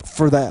line up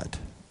for that.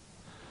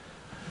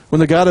 When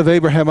the God of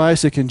Abraham,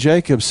 Isaac, and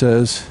Jacob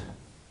says,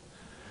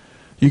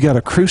 you got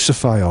to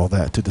crucify all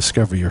that to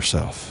discover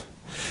yourself.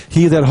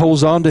 He that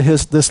holds on to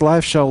this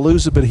life shall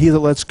lose it, but he that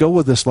lets go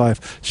of this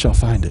life shall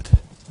find it.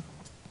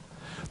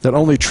 That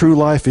only true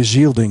life is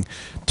yielding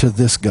to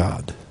this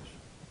God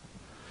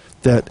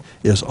that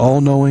is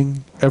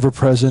all-knowing,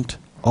 ever-present,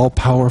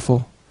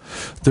 all-powerful.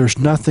 There's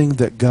nothing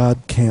that God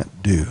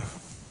can't do.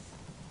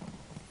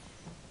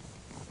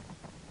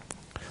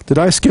 Did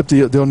I skip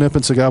the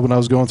omnipotence of God when I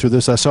was going through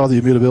this? I saw the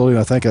immutability, and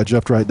I think I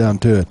jumped right down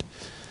to it.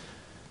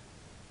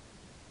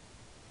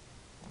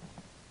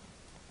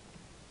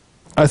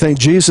 I think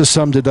Jesus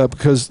summed it up,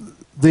 because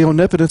the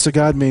omnipotence of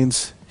God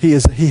means he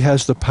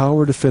has the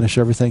power to finish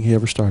everything he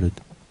ever started.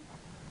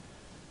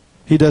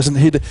 He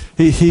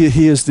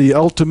is the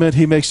ultimate.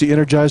 He makes the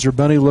Energizer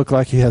Bunny look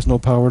like he has no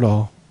power at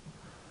all.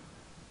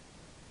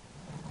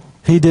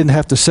 He didn't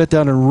have to sit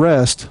down and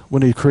rest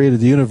when he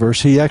created the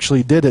universe. He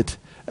actually did it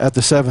at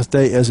the seventh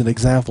day as an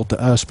example to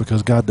us,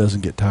 because God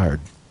doesn't get tired.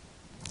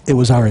 It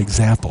was our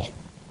example.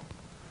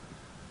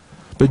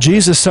 But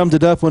Jesus summed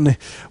it up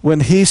when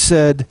he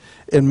said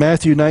in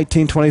Matthew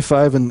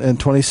 19:25 and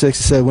 26,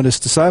 he said, when his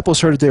disciples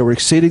heard it, they were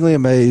exceedingly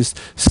amazed,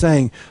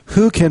 saying,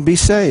 who can be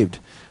saved?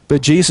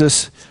 But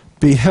Jesus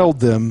beheld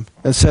them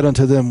and said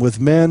unto them, with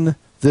men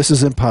this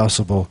is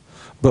impossible,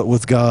 but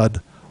with God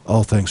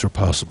all things are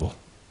possible.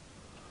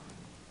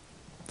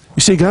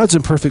 You see, God's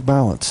in perfect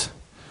balance.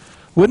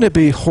 Wouldn't it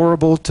be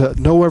horrible to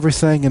know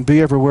everything and be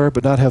everywhere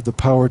but not have the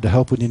power to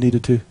help when you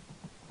needed to?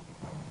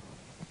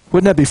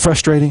 Wouldn't that be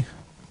frustrating?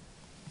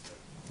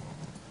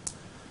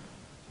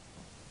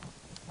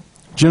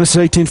 Genesis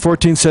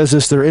 18:14 says,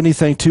 is there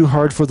anything too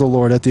hard for the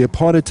Lord? At the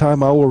appointed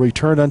time I will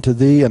return unto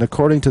thee, and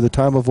according to the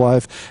time of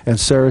life, and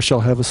Sarah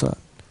shall have a son.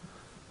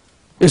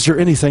 Is there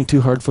anything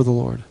too hard for the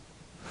Lord?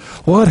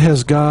 What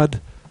has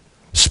God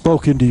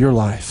spoken to your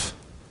life?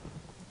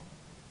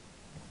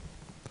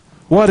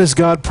 What has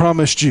God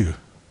promised you?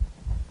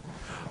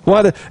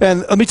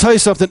 And let me tell you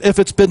something, if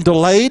it's been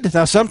delayed,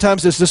 now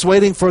sometimes it's just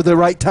waiting for the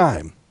right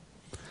time.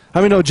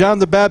 How many know John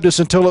the Baptist,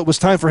 until it was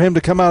time for him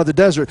to come out of the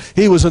desert,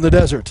 he was in the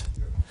desert.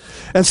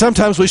 And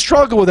sometimes we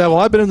struggle with that. Well,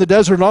 I've been in the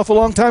desert an awful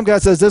long time.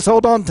 God says, this,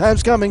 hold on,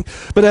 time's coming.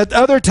 But at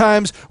other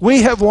times,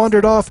 we have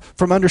wandered off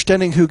from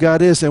understanding who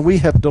God is, and we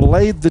have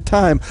delayed the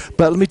time.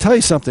 But let me tell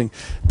you something.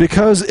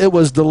 Because it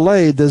was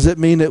delayed, does it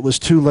mean it was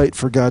too late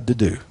for God to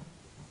do?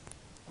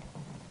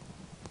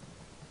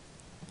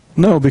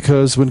 No,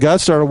 because when God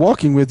started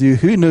walking with you,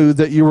 he knew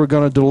that you were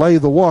going to delay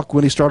the walk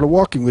when he started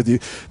walking with you,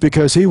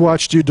 because he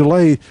watched you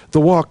delay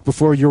the walk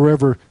before you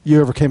ever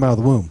came out of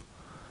the womb.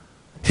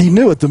 He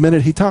knew it the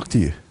minute he talked to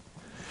you.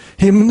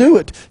 He knew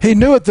it. He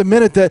knew it the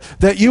minute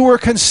that you were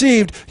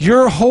conceived,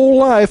 your whole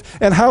life,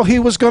 and how he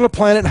was going to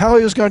plan it and how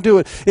he was going to do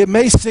it. It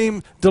may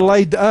seem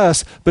delayed to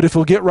us, but if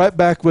we'll get right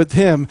back with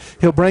him,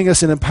 he'll bring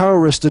us and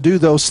empower us to do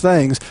those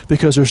things,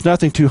 because there's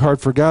nothing too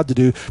hard for God to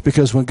do,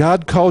 because when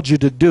God called you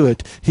to do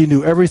it, he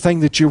knew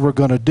everything that you were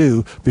going to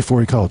do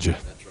before he called you.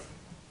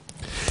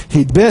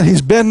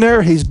 He's been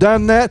there. He's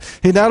done that.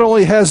 He not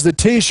only has the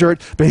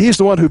T-shirt, but he's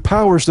the one who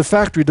powers the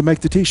factory to make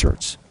the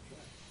T-shirts.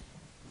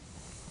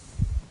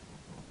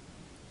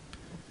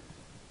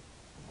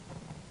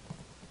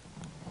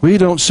 We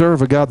don't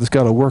serve a God that's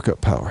got a work-up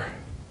power.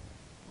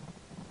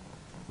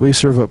 We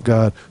serve a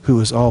God who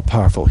is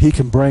all-powerful. He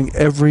can bring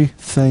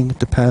everything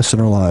to pass in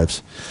our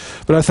lives.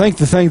 But I think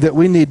the thing that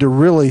we need to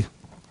really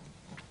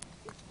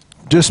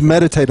just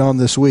meditate on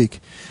this week,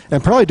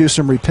 and probably do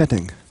some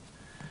repenting,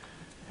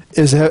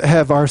 is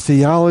have our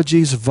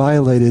theologies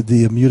violated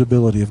the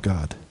immutability of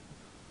God?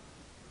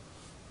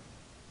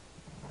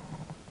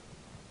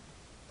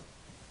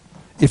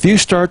 If you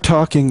start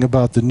talking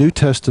about the New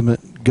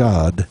Testament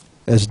God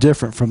as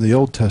different from the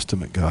Old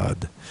Testament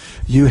God,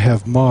 you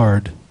have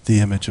marred the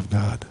image of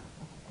God.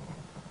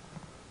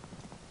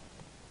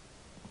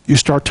 You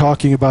start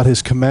talking about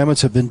his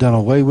commandments have been done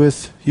away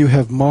with, you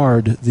have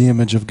marred the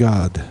image of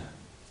God.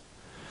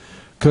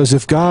 Because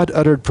if God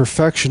uttered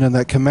perfection and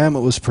that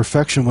commandment was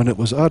perfection when it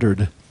was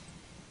uttered,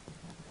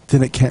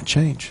 then it can't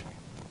change.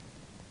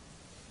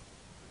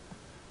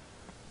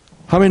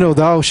 How many know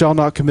thou shalt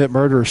not commit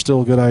murder is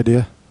still a good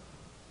idea?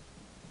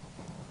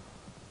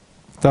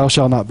 Thou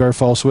shalt not bear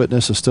false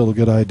witness is still a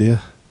good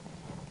idea.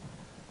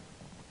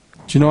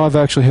 Do you know I've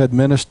actually had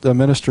a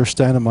minister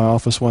stand in my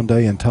office one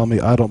day and tell me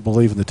I don't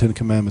believe in the Ten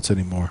Commandments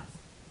anymore.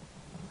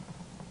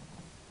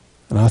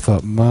 And I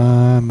thought,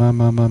 my.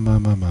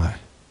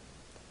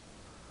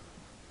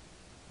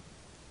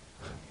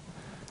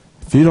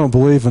 If you don't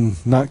believe in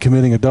not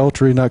committing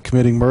adultery, not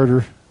committing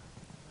murder,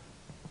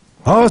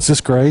 oh, it's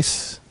just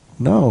grace.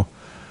 No.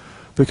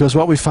 Because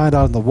what we find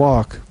out in the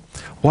walk,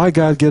 why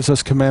God gives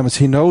us commandments,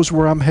 he knows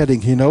where I'm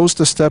heading. He knows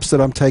the steps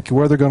that I'm taking,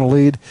 where they're going to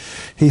lead.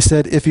 He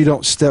said, if you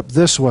don't step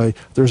this way,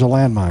 there's a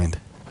landmine.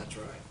 That's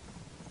right.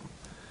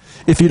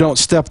 If you don't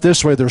step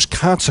this way, there's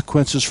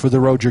consequences for the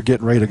road you're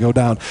getting ready to go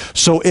down.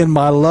 So in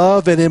my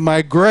love and in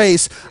my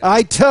grace,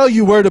 I tell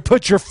you where to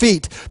put your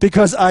feet,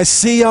 because I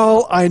see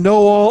all, I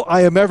know all,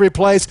 I am every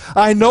place.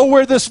 I know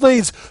where this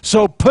leads.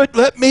 So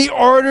let me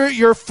order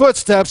your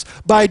footsteps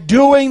by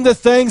doing the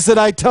things that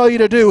I tell you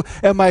to do.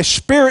 And my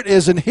Spirit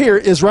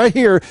is right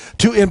here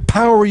to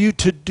empower you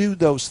to do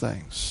those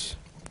things.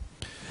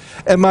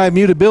 And my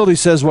immutability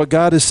says what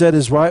God has said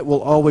is right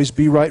will always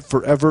be right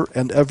forever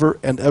and ever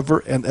and ever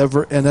and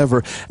ever and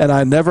ever. And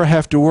I never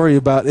have to worry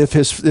about if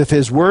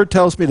his word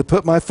tells me to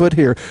put my foot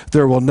here,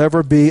 there will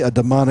never be a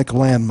demonic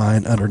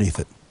landmine underneath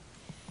it.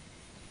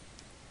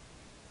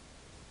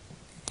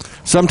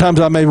 Sometimes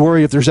I may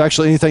worry if there's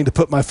actually anything to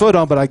put my foot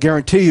on, but I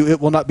guarantee you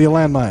it will not be a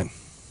landmine.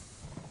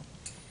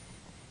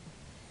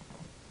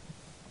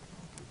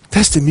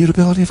 That's the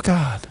immutability of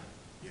God.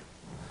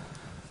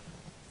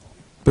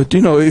 But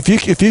you know, if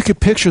you could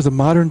picture the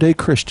modern day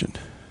Christian,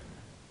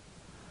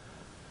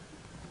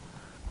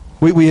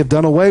 we have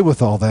done away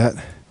with all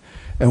that,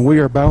 and we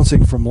are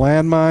bouncing from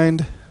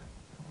landmine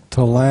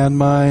to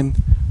landmine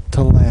to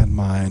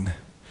landmine,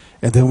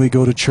 and then we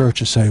go to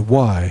church and say,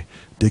 why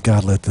did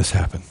God let this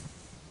happen?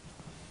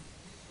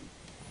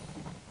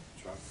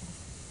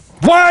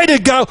 Why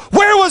did God?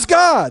 Where was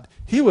God?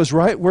 He was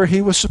right where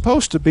he was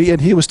supposed to be,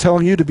 and he was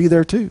telling you to be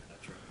there too.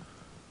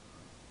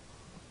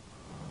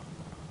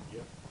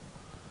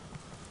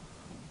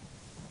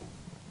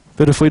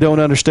 But if we don't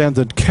understand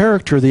the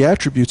character, the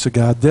attributes of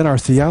God, then our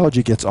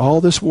theology gets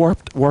all this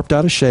warped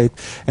out of shape,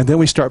 and then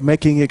we start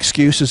making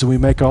excuses, and we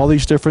make all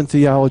these different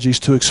theologies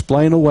to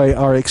explain away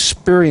our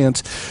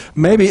experience,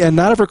 maybe, and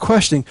not ever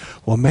questioning,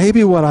 well,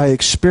 maybe what I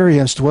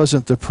experienced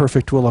wasn't the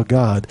perfect will of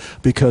God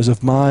because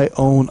of my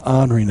own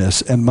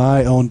orneriness and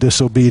my own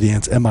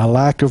disobedience and my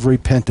lack of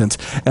repentance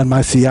and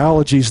my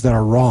theologies that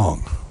are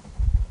wrong.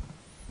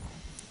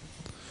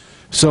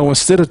 So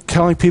instead of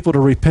telling people to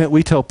repent,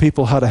 we tell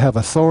people how to have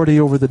authority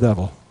over the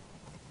devil.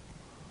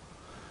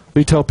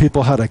 We tell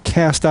people how to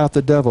cast out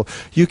the devil.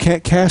 You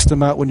can't cast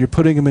him out when you're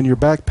putting him in your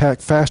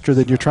backpack faster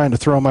than you're trying to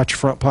throw him out your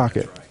front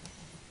pocket. That's right.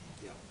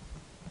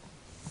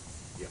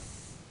 Yeah.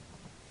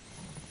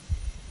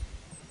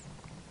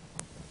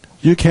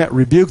 Yeah. You can't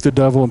rebuke the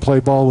devil and play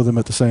ball with him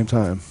at the same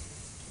time.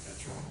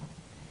 That's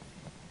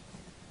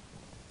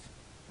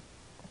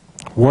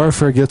right.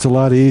 Warfare gets a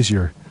lot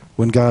easier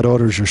when God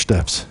orders your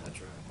steps.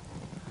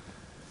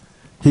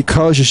 He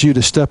causes you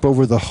to step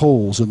over the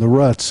holes and the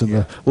ruts and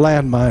the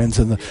landmines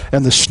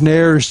and the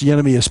snares the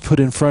enemy has put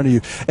in front of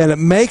you. And it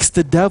makes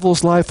the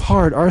devil's life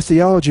hard. Our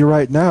theology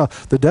right now,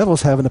 the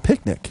devil's having a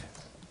picnic.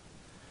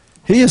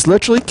 He is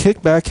literally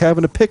kicked back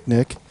having a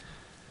picnic.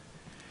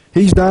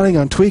 He's dining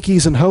on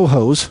Twinkies and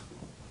Ho-Hos,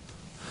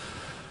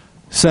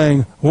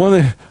 saying,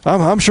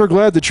 I'm sure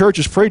glad the church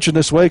is preaching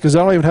this way because I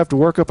don't even have to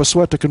work up a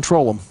sweat to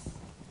control them.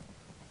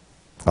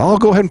 I'll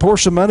go ahead and pour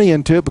some money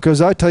into it,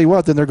 because I tell you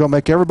what, then they're going to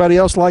make everybody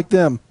else like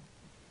them.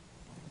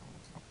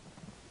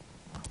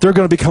 They're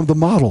going to become the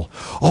model.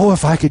 Oh,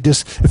 if I could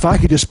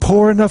just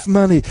pour enough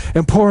money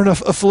and pour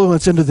enough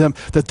affluence into them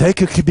that they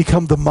could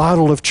become the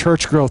model of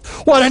church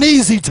growth. What an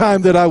easy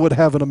time that I would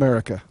have in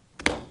America.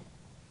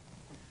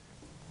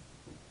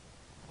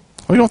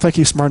 Well, you don't think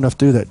he's smart enough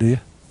to do that, do you?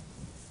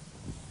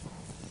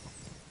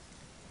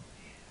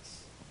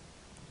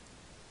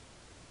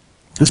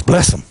 Just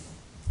bless him.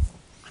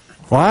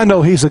 Well, I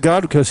know he's a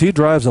God because he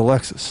drives a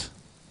Lexus.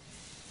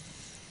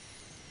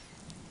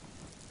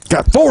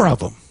 Got 4 of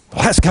them.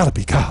 Well, that's got to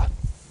be God.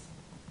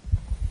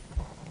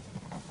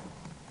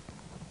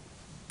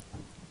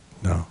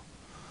 No.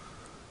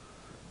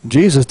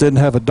 Jesus didn't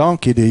have a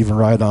donkey to even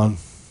ride on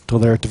till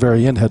there at the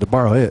very end, had to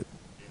borrow it.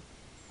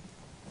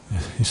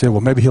 He said,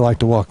 well, maybe he liked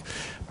to walk.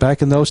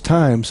 Back in those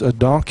times,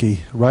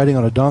 riding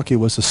on a donkey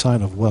was a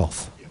sign of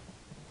wealth.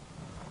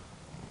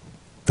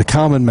 The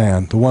common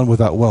man, the one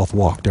without wealth,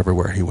 walked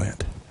everywhere he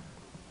went.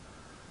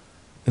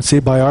 And see,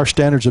 by our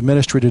standards of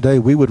ministry today,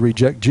 we would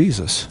reject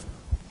Jesus.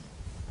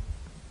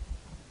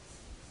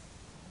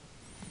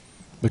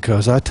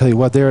 Because I tell you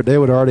what, they would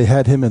have already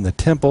had him in the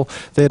temple.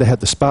 They'd have had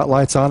the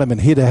spotlights on him,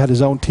 and he'd have had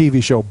his own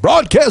TV show,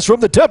 broadcast from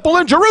the temple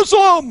in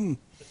Jerusalem,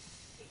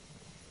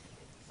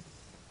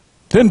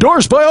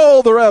 endorsed by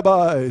all the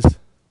rabbis.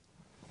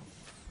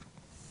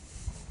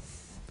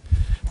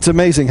 It's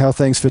amazing how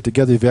things fit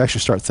together if you actually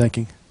start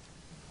thinking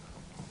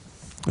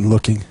and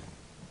looking.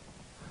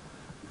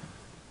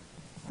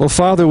 Well,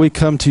 Father, we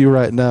come to you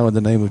right now in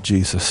the name of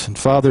Jesus. And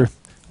Father,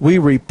 we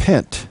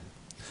repent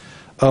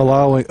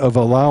of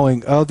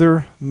allowing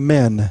other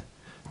men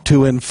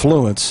to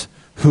influence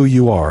who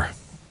you are.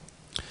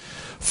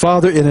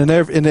 Father, in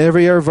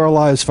every area of our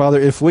lives, Father,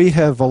 if we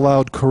have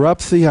allowed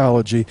corrupt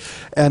theology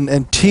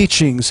and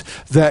teachings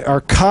that are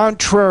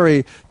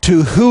contrary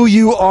to who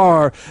you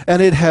are,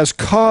 and it has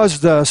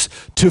caused us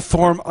to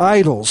form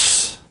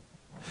idols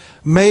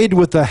made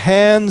with the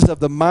hands of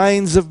the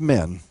minds of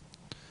men,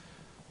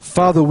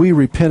 Father, we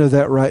repent of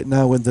that right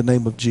now in the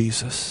name of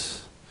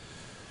Jesus.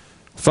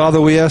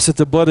 Father, we ask that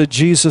the blood of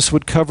Jesus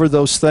would cover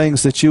those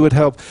things, that you would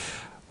help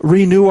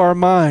renew our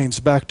minds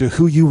back to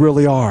who you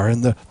really are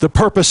and the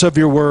purpose of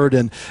your word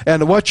and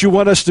what you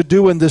want us to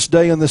do in this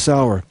day and this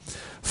hour.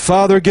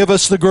 Father, give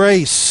us the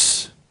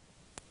grace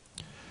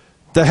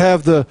to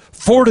have the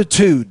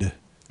fortitude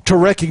to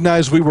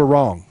recognize we were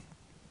wrong,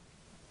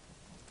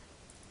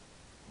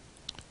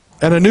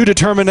 and a new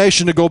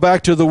determination to go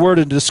back to the word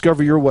and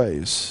discover your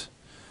ways.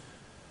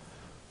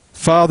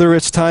 Father,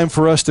 it's time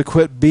for us to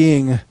quit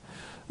being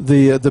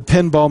the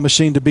pinball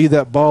machine, to be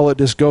that ball that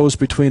just goes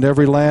between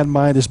every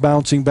landmine, is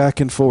bouncing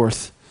back and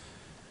forth,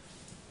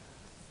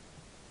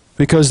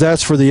 because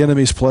that's for the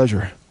enemy's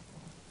pleasure.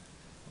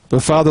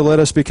 But Father, let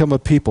us become a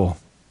people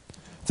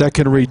that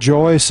can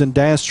rejoice and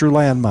dance through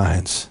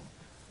landmines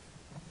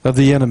of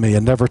the enemy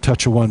and never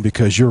touch a one,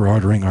 because you're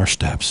ordering our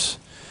steps,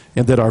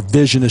 and that our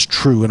vision is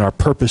true and our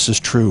purpose is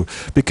true,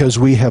 because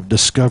we have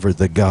discovered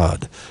the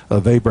God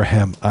of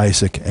Abraham,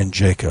 Isaac, and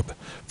Jacob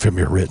from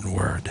your written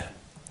word.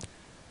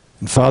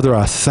 And Father,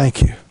 I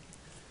thank you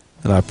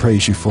and I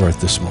praise you for it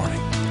this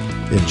morning.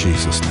 In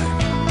Jesus' name.